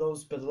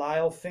those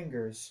Belial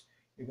fingers.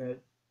 You're going to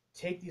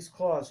take these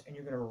claws and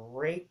you're going to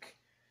rake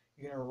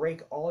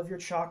all of your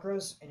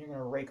chakras and you're going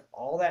to rake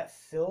all that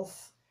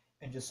filth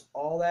and just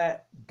all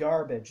that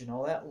garbage and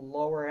all that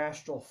lower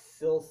astral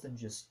filth and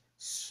just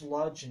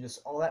sludge and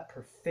just all that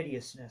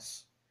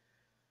perfidiousness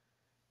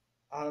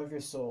out of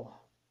your soul.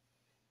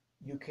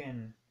 You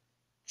can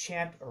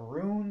chant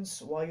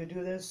runes while you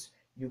do this.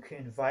 You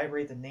can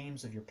vibrate the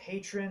names of your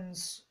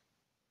patrons.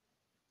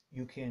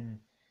 You can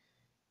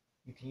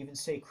even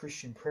say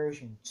Christian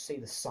prayers. You can say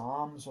the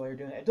Psalms while you're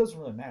doing it. It doesn't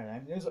really matter. I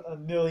mean, there's a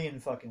million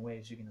fucking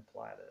ways you can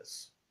apply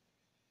this.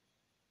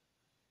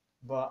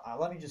 But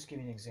let me just give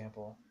you an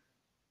example.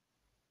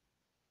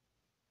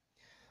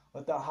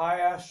 Let the high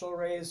astral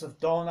rays of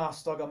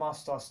Donas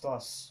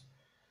Dagamastastas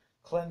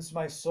cleanse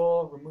my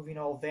soul, removing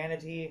all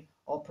vanity,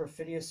 all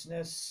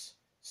perfidiousness,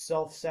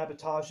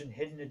 self-sabotage, and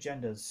hidden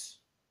agendas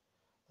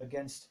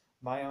against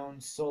my own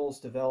soul's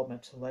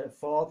development. Let it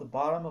fall at the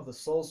bottom of the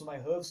soles of my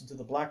hooves into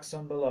the black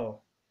sun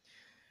below.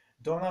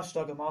 Donas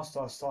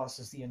Dagamastastas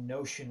is the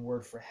Enochian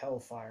word for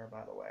hellfire,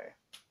 by the way.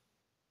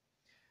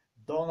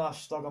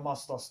 Donas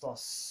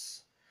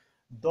Dagamastastas.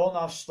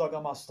 Donas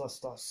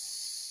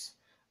Dagamastastas.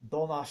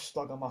 Donas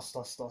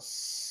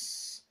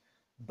Dagamastastas.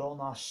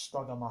 Donas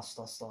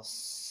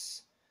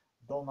Dagamastastas.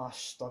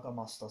 Donas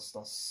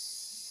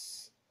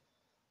Dagamastastas.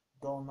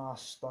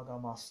 Donas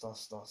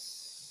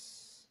Dagamastastas.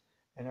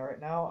 And right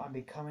now I'm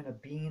becoming a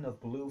being of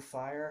blue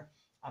fire.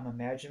 I'm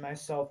imagining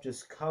myself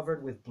just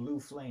covered with blue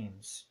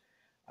flames.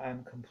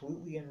 I'm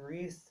completely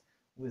enwreathed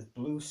with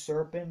blue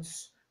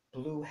serpents,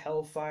 blue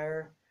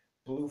hellfire,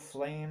 blue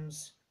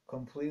flames,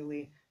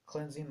 completely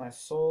cleansing my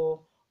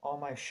soul. All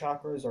my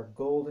chakras are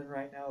golden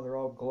right now. They're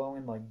all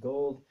glowing like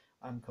gold.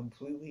 I'm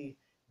completely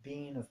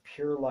being of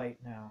pure light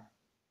now.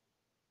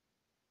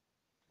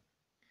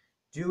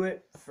 Do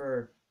it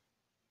for,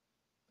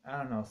 I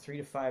don't know, 3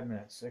 to 5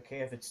 minutes. Okay,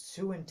 if it's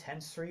too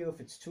intense for you, if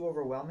it's too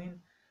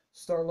overwhelming,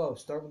 start low.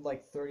 Start with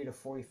like 30 to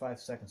 45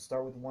 seconds.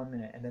 Start with 1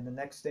 minute. And then the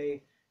next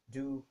day,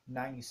 do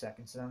 90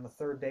 seconds. And on the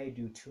third day,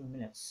 do 2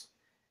 minutes.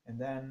 And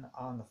then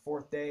on the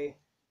fourth day,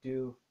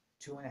 do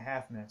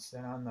 2.5 minutes.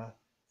 Then on the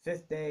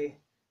fifth day,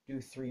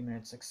 do 3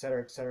 minutes,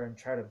 etc., etc., and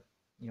try to,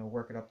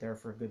 work it up there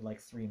for a good like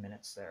 3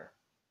 minutes there.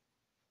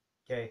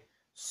 Okay,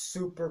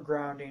 super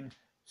grounding,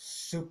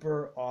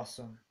 super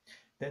awesome.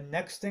 The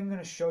next thing I'm going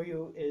to show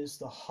you is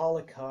the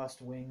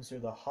Holocaust wings, or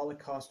the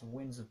Holocaust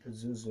winds of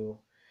Pazuzu.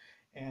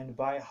 And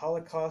by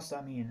Holocaust,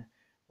 I mean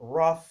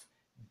rough,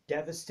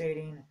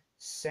 devastating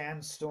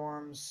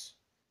sandstorms,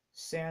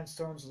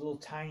 little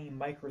tiny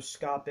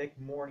microscopic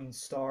morning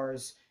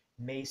stars,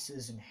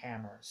 maces, and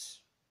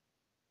hammers.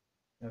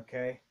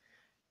 Okay?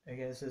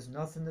 Again, this has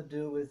nothing to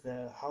do with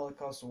the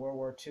Holocaust of World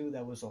War II.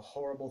 That was a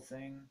horrible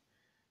thing.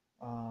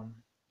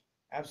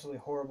 Absolutely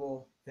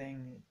horrible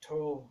thing.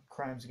 Total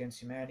crimes against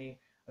humanity.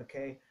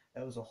 Okay?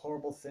 That was a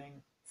horrible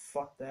thing.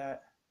 Fuck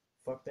that.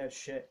 Fuck that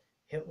shit.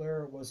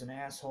 Hitler was an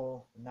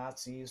asshole. The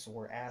Nazis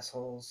were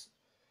assholes.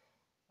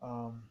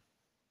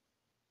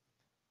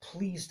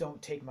 Please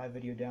don't take my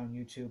video down,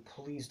 YouTube.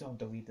 Please don't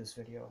delete this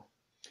video.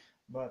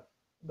 But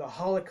the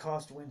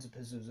Holocaust winds of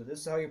Pazuzu. This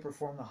is how you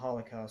perform the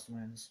Holocaust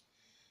winds.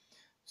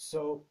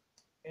 So,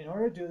 in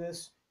order to do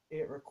this,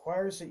 it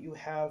requires that you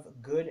have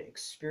good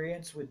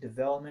experience with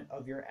development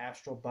of your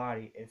astral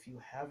body. If you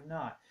have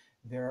not,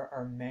 there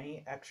are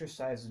many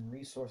exercises and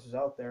resources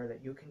out there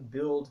that you can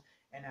build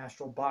an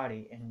astral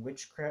body. In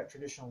witchcraft,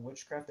 traditional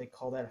witchcraft, they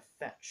call that a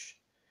fetch.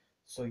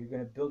 So you're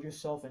going to build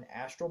yourself an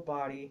astral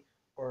body,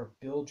 or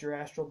build your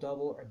astral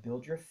double, or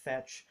build your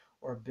fetch,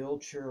 or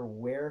build your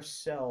were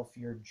self,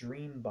 your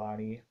dream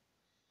body.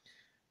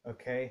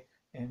 Okay?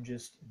 And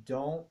just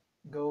don't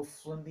go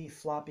flimby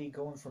floppy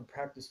going from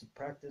practice to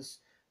practice.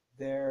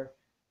 There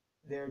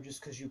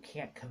just because you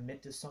can't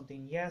commit to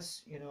something.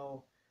 Yes,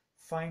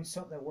 find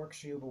something that works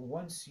for you, but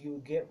once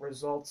you get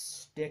results,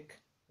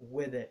 stick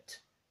with it.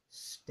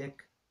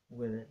 Stick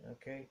with it,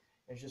 okay?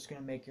 It's just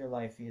going to make your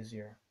life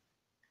easier.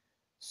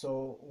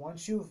 So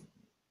once you've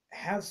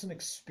have some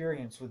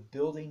experience with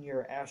building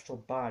your astral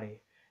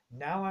body,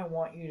 now I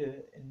want you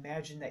to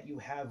imagine that you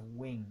have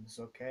wings,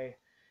 okay?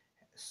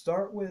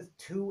 Start with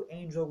 2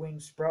 angel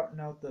wings sprouting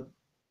out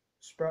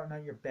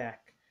your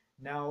back.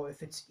 Now,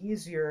 if it's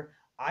easier,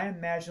 I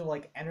imagine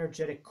like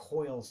energetic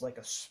coils, like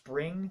a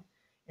spring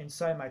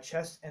inside my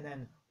chest, and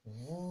then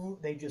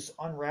they just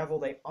unravel,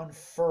 they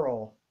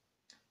unfurl.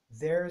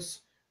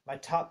 There's my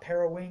top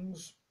pair of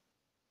wings.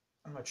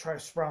 I'm going to try to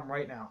sprout them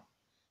right now.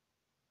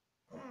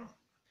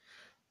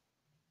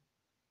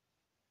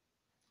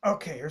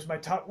 Okay, here's my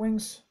top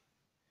wings.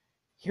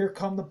 Here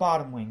come the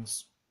bottom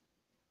wings.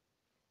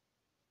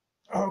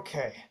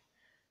 Okay,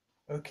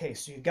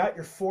 so you got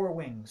your 4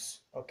 wings,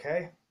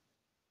 okay?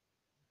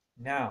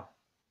 Now,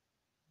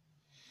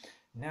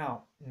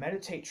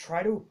 meditate.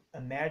 Try to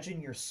imagine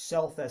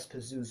yourself as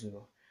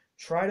Pazuzu.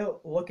 Try to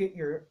look at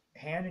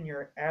hand in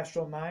your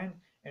astral mind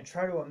and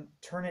try to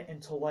turn it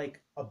into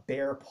like a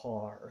bear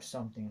paw or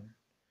something,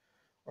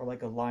 or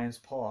like a lion's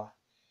paw.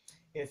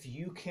 If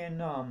you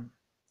can,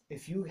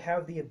 if you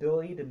have the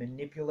ability to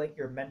manipulate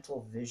your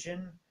mental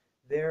vision,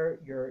 there,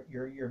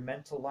 your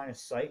mental line of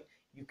sight,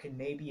 you can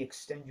maybe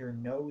extend your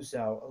nose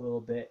out a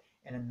little bit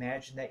and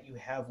imagine that you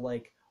have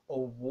like a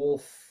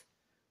wolf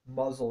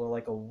muzzle or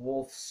like a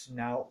wolf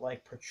snout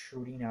like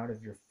protruding out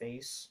of your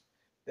face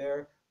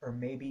there, or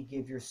maybe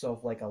give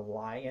yourself like a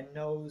lion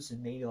nose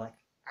and maybe like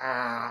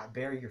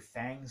bury your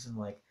fangs and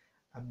like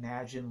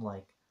imagine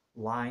like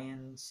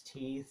lion's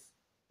teeth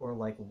or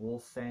like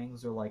wolf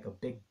fangs or like a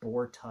big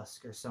boar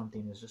tusk or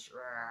something is just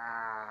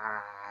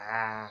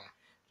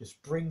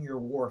bring your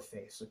war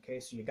face. Okay,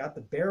 so you got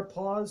the bear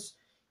paws,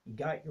 you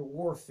got your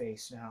war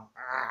face now,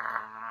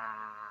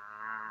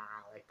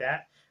 like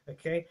that.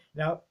 Okay,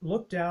 now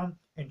look down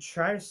and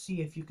try to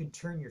see if you can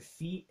turn your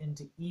feet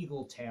into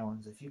eagle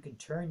talons, if you can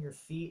turn your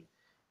feet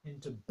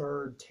into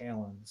bird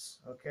talons.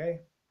 Okay,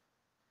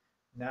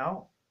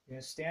 now you're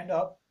gonna stand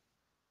up,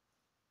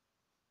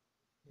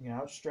 you're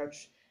gonna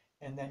outstretch,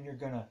 and then you're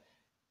gonna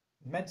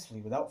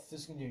mentally, without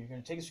physically, you're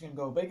gonna take this, you're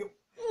gonna go big,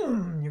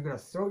 you're gonna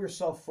throw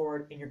yourself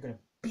forward, and you're gonna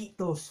beat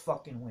those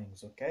fucking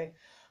wings. Okay.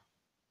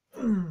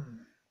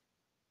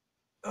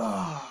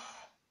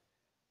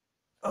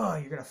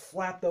 You're gonna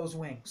flap those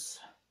wings.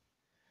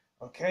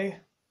 Okay.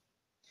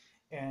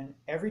 And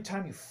every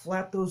time you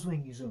flap those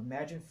wings, you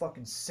imagine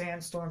fucking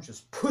sandstorms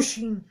just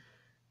pushing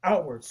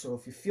outwards. So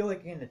if you feel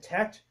like you're getting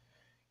attacked,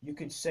 you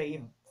could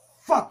say,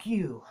 fuck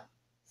you,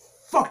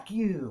 fuck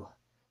you,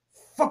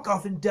 fuck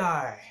off and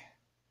die,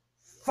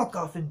 fuck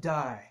off and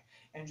die.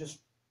 And just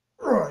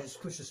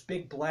push this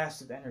big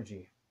blast of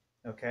energy.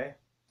 Okay?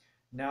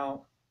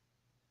 Now,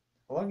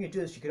 along you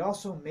do this, you could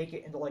also make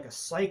it into like a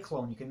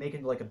cyclone. You can make it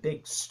into like a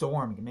big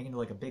storm. You can make it into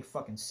like a big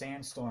fucking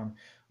sandstorm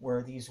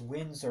where these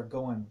winds are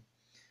going.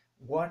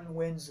 One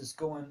winds is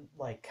going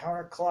like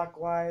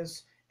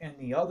counterclockwise, and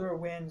the other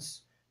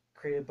winds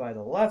created by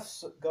the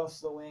left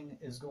gust of the wind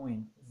is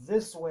going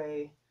this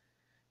way.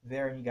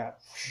 There, and you got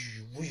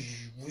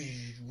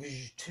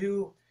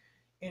two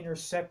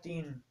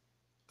intercepting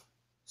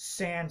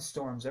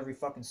sandstorms every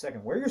fucking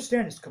second. Where you're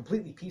standing is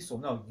completely peaceful.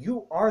 No,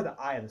 you are the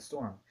eye of the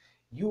storm.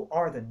 You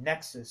are the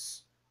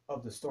nexus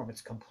of the storm.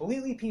 It's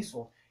completely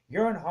peaceful.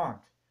 You're unharmed.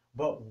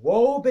 But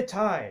woe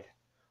betide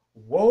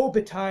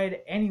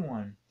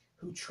anyone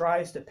who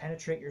tries to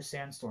penetrate your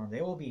sandstorm.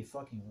 They will be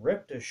fucking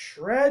ripped to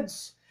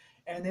shreds,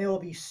 and they will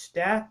be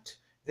stacked.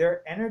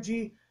 Their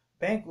energy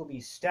bank will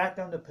be stacked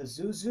onto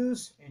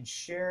Pazuzus and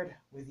shared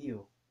with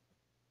you.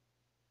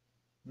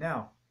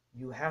 Now,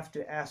 you have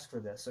to ask for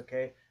this,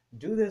 okay?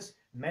 Do this.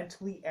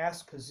 Mentally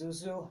ask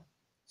Pazuzu.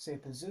 Say,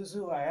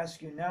 Pazuzu, I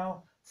ask you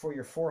now for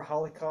your 4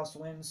 Holocaust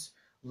winds.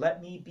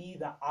 Let me be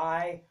the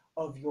eye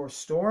of your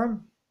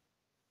storm.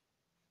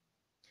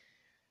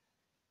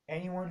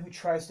 Anyone who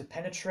tries to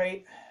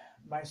penetrate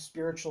my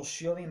spiritual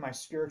shielding, my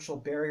spiritual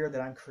barrier that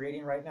I'm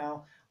creating right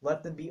now,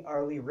 let them be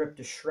utterly ripped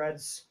to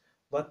shreds.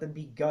 Let them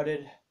be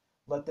gutted.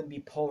 Let them be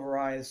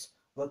pulverized.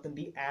 Let them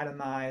be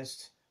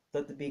atomized.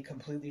 Let them be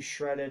completely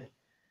shredded.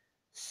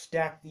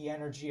 Stack the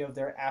energy of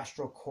their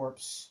astral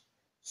corpse.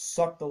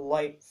 Suck the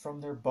light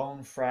from their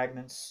bone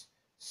fragments.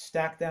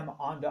 Stack them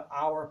onto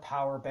our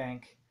power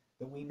bank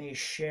that we may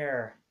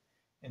share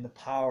in the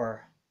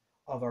power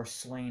of our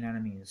slain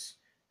enemies.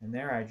 And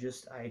there I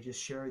just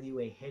share with you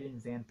a hidden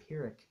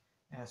vampiric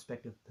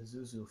aspect of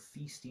Pazuzu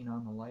feasting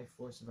on the life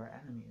force of our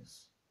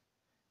enemies.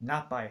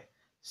 Not by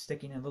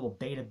sticking in little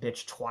beta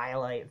bitch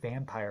Twilight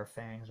vampire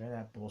fangs or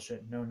that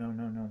bullshit. No, no,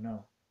 no, no,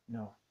 no,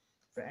 no.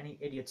 For any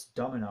idiots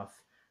dumb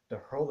enough to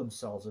hurl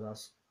themselves at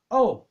us.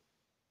 Oh,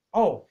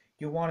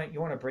 you want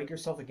to break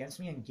yourself against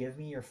me and give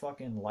me your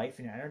fucking life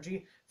and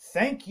energy?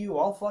 Thank you,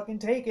 I'll fucking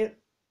take it.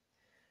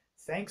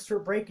 Thanks for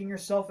breaking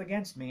yourself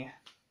against me.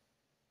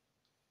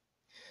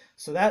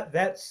 So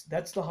that's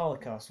the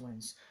Holocaust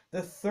winds.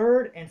 The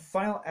third and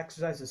final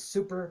exercise is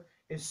super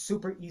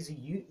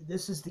easy.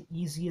 This is the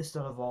easiest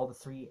out of all the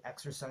 3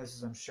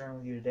 exercises I'm sharing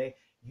with you today.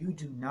 You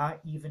do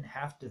not even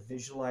have to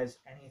visualize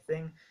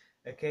anything.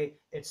 Okay?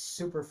 It's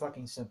super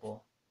fucking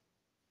simple.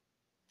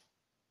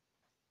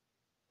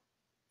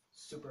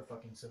 Super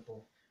fucking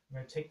simple. I'm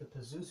going to take the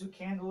Pazuzu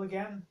candle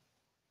again.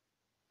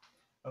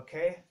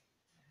 Okay?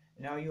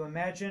 Now you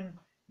imagine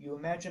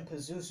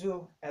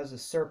Pazuzu as a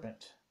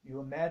serpent. You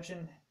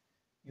imagine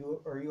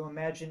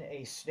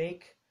a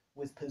snake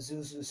with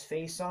Pazuzu's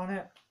face on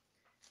it,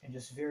 and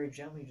just very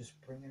gently just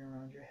bring it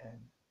around your head.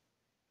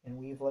 And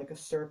weave like a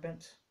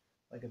serpent,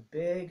 like a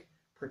big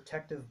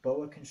protective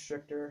boa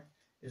constrictor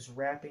is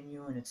wrapping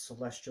you in its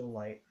celestial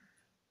light.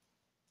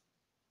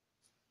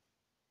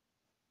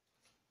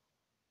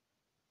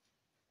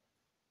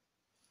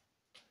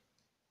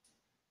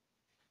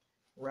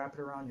 Wrap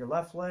it around your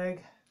left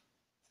leg,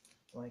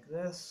 like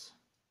this.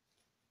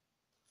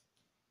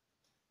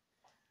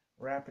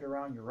 Wrap it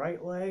around your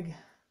right leg.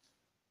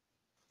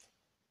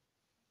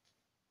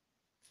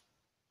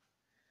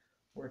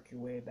 Work your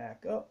way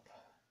back up.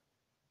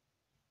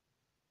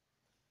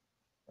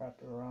 Wrap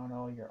it around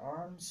all your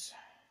arms.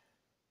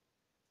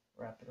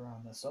 Wrap it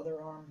around this other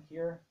arm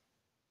here.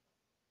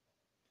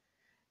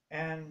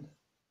 And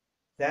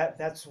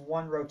that's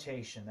one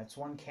rotation. That's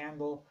one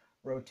candle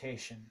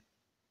rotation.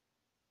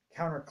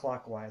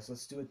 Counterclockwise.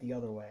 Let's do it the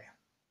other way.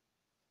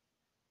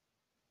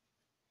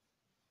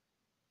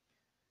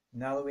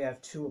 Now that we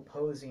have two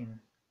opposing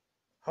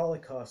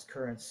Holocaust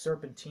currents,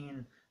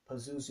 serpentine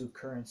Pazuzu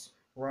currents,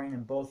 running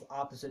in both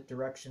opposite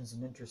directions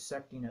and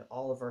intersecting at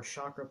all of our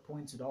chakra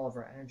points, at all of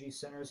our energy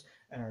centers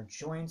and our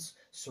joints,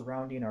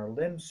 surrounding our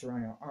limbs,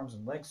 surrounding our arms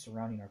and legs,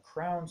 surrounding our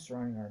crown,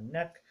 surrounding our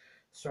neck,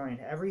 surrounding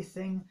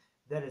everything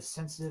that is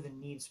sensitive and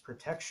needs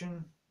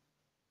protection.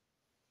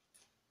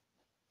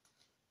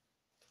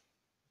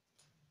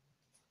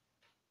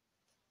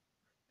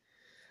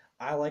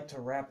 I like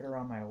to wrap it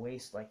around my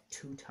waist like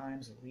 2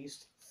 times at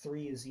least.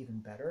 3 is even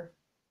better.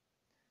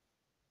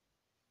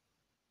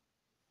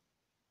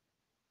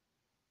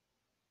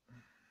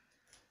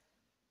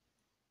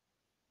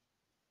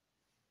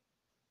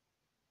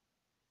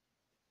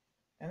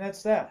 And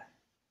that's that.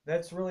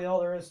 That's really all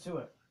there is to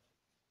it.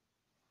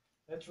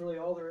 That's really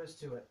all there is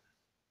to it.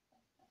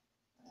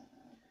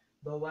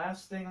 The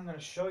last thing I'm going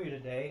to show you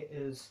today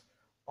is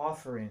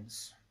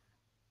offerings.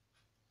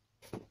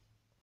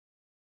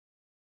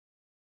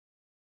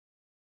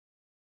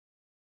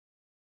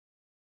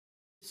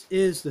 This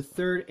is the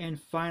third and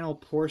final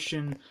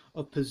portion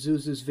of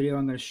Pazuzu's video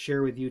I'm going to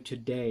share with you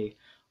today.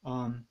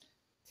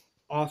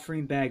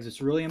 Offering bags. It's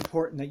really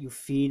important that you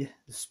feed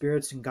the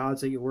spirits and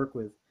gods that you work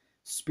with.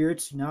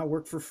 Spirits do not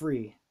work for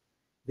free.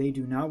 They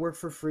do not work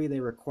for free.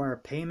 They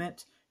require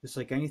payment, just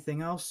like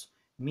anything else.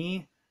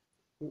 Me,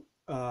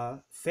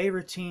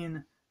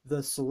 favoriting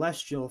the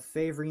celestial,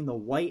 favoring the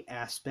white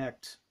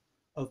aspect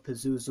of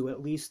Pazuzu,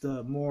 at least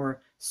the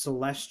more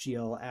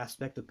celestial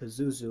aspect of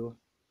Pazuzu,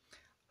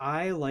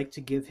 I like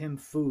to give him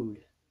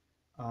food.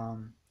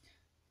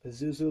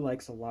 Pazuzu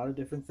likes a lot of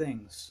different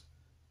things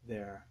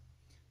there.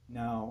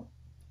 Now,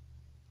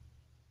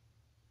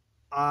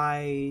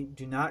 I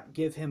do not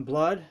give him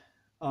blood,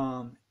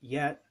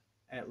 yet,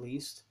 at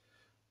least.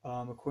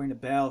 According to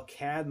Baal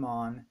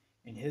Cadmon,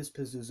 in his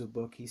Pazuzu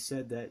book, he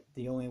said that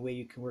the only way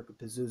you can work with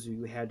Pazuzu,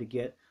 you had to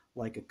get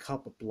like a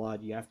cup of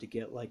blood. You have to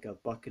get like a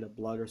bucket of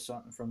blood or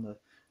something from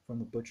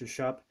the butcher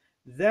shop.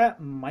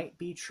 That might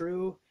be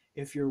true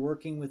if you're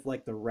working with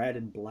like the red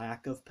and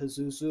black of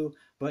Pazuzu,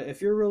 but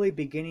if you're really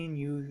beginning,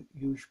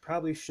 you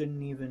probably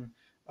shouldn't even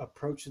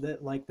approach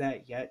it like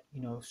that yet.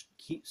 You know,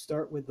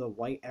 start with the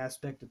white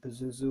aspect of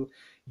Pazuzu.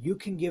 You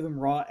can give him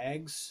raw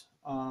eggs.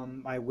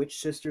 My witch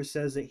sister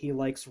says that he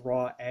likes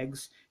raw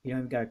eggs. You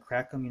know, you gotta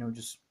crack them. You know,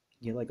 just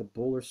get like a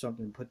bowl or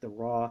something and put the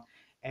raw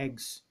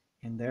eggs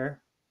in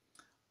there.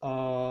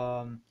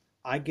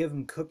 I give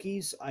him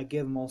cookies. I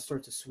give him all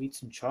sorts of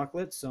sweets and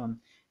chocolates.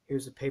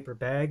 Here's a paper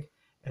bag,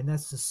 and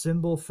that's the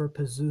symbol for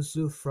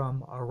Pazuzu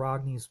from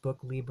Aragni's book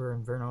Liber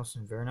Invernos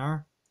and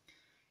Vernar.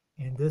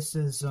 And this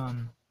is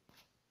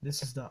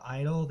the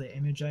idol, the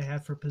image I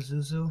have for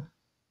Pazuzu.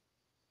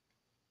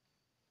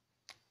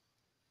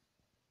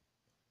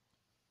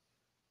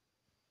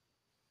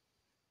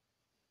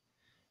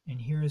 And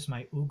here is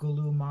my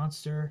Oogaloo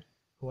monster,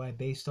 who I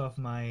based off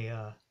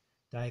my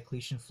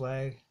Diocletian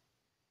flag.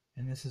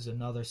 And this is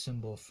another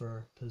symbol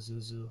for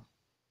Pazuzu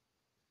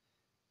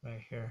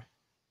right here.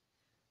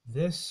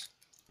 This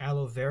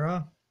aloe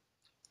vera,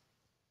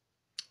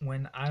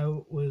 when I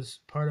was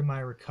part of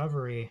my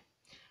recovery,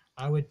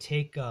 I would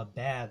take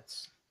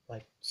baths,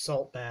 like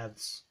salt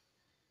baths,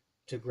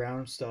 to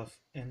ground stuff.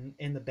 And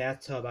in the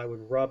bathtub, I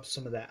would rub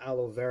some of that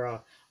aloe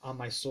vera on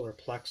my solar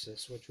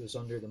plexus, which was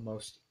under the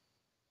most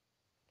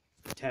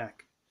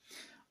attack.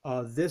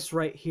 This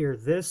right here,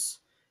 this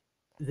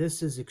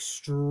is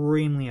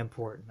extremely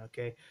important,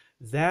 okay?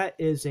 That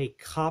is a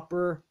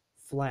copper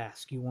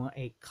flask. You want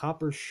a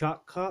copper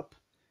shot cup,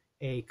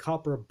 a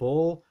copper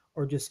bowl,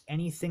 or just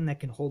anything that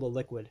can hold a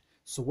liquid.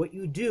 So what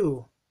you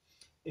do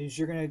is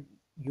you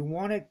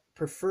want to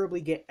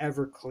preferably get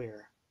Everclear.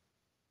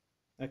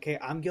 Okay,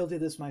 I'm guilty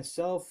of this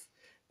myself.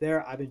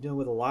 I've been dealing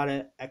with a lot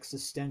of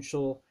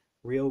existential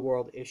real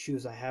world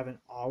issues. I haven't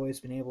always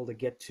been able to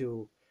get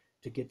to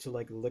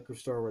like a liquor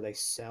store where they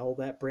sell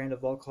that brand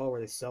of alcohol, where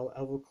they sell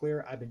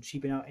Everclear. I've been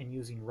cheaping out and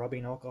using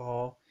rubbing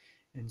alcohol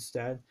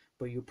instead.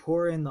 But you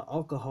pour in the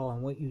alcohol,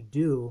 and what you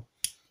do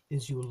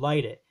is you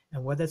light it.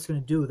 And what that's going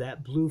to do,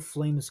 that blue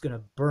flame is going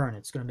to burn.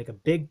 It's going to make a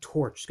big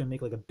torch. It's going to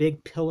make like a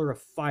big pillar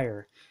of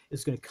fire.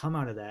 It's going to come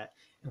out of that.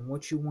 And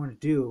what you want to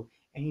do,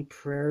 any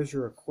prayers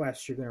or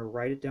requests, you're going to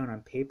write it down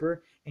on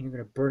paper, and you're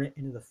going to burn it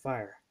into the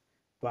fire.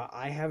 But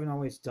I haven't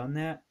always done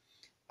that.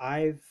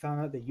 I've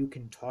found out that you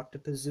can talk to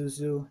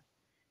Pazuzu.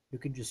 You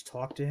can just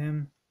talk to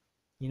him,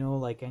 you know,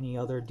 like any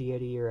other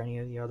deity or any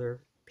of the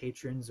other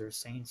patrons or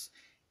saints,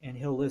 and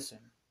he'll listen.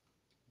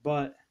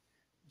 But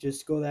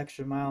just go the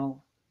extra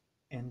mile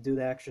and do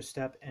the extra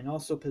step. And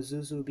also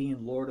Pazuzu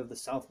being Lord of the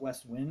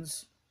Southwest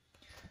Winds.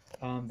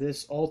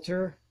 This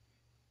altar,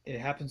 it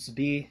happens to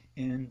be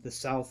in the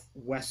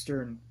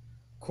southwestern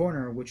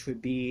corner, which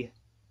would be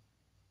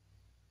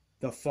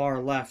the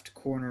far left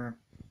corner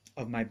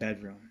of my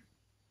bedroom.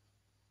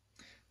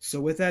 So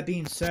with that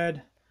being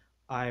said,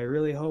 I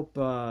really hope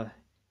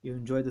you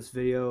enjoyed this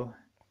video.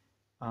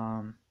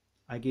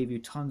 I gave you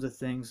tons of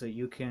things that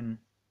you can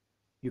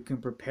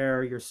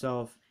prepare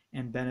yourself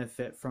and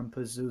benefit from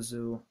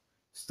Pazuzu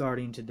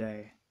starting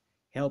today.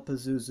 Hail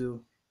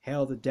Pazuzu,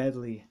 hail the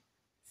deadly,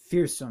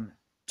 fearsome,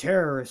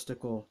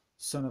 terroristical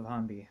son of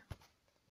Hanbi.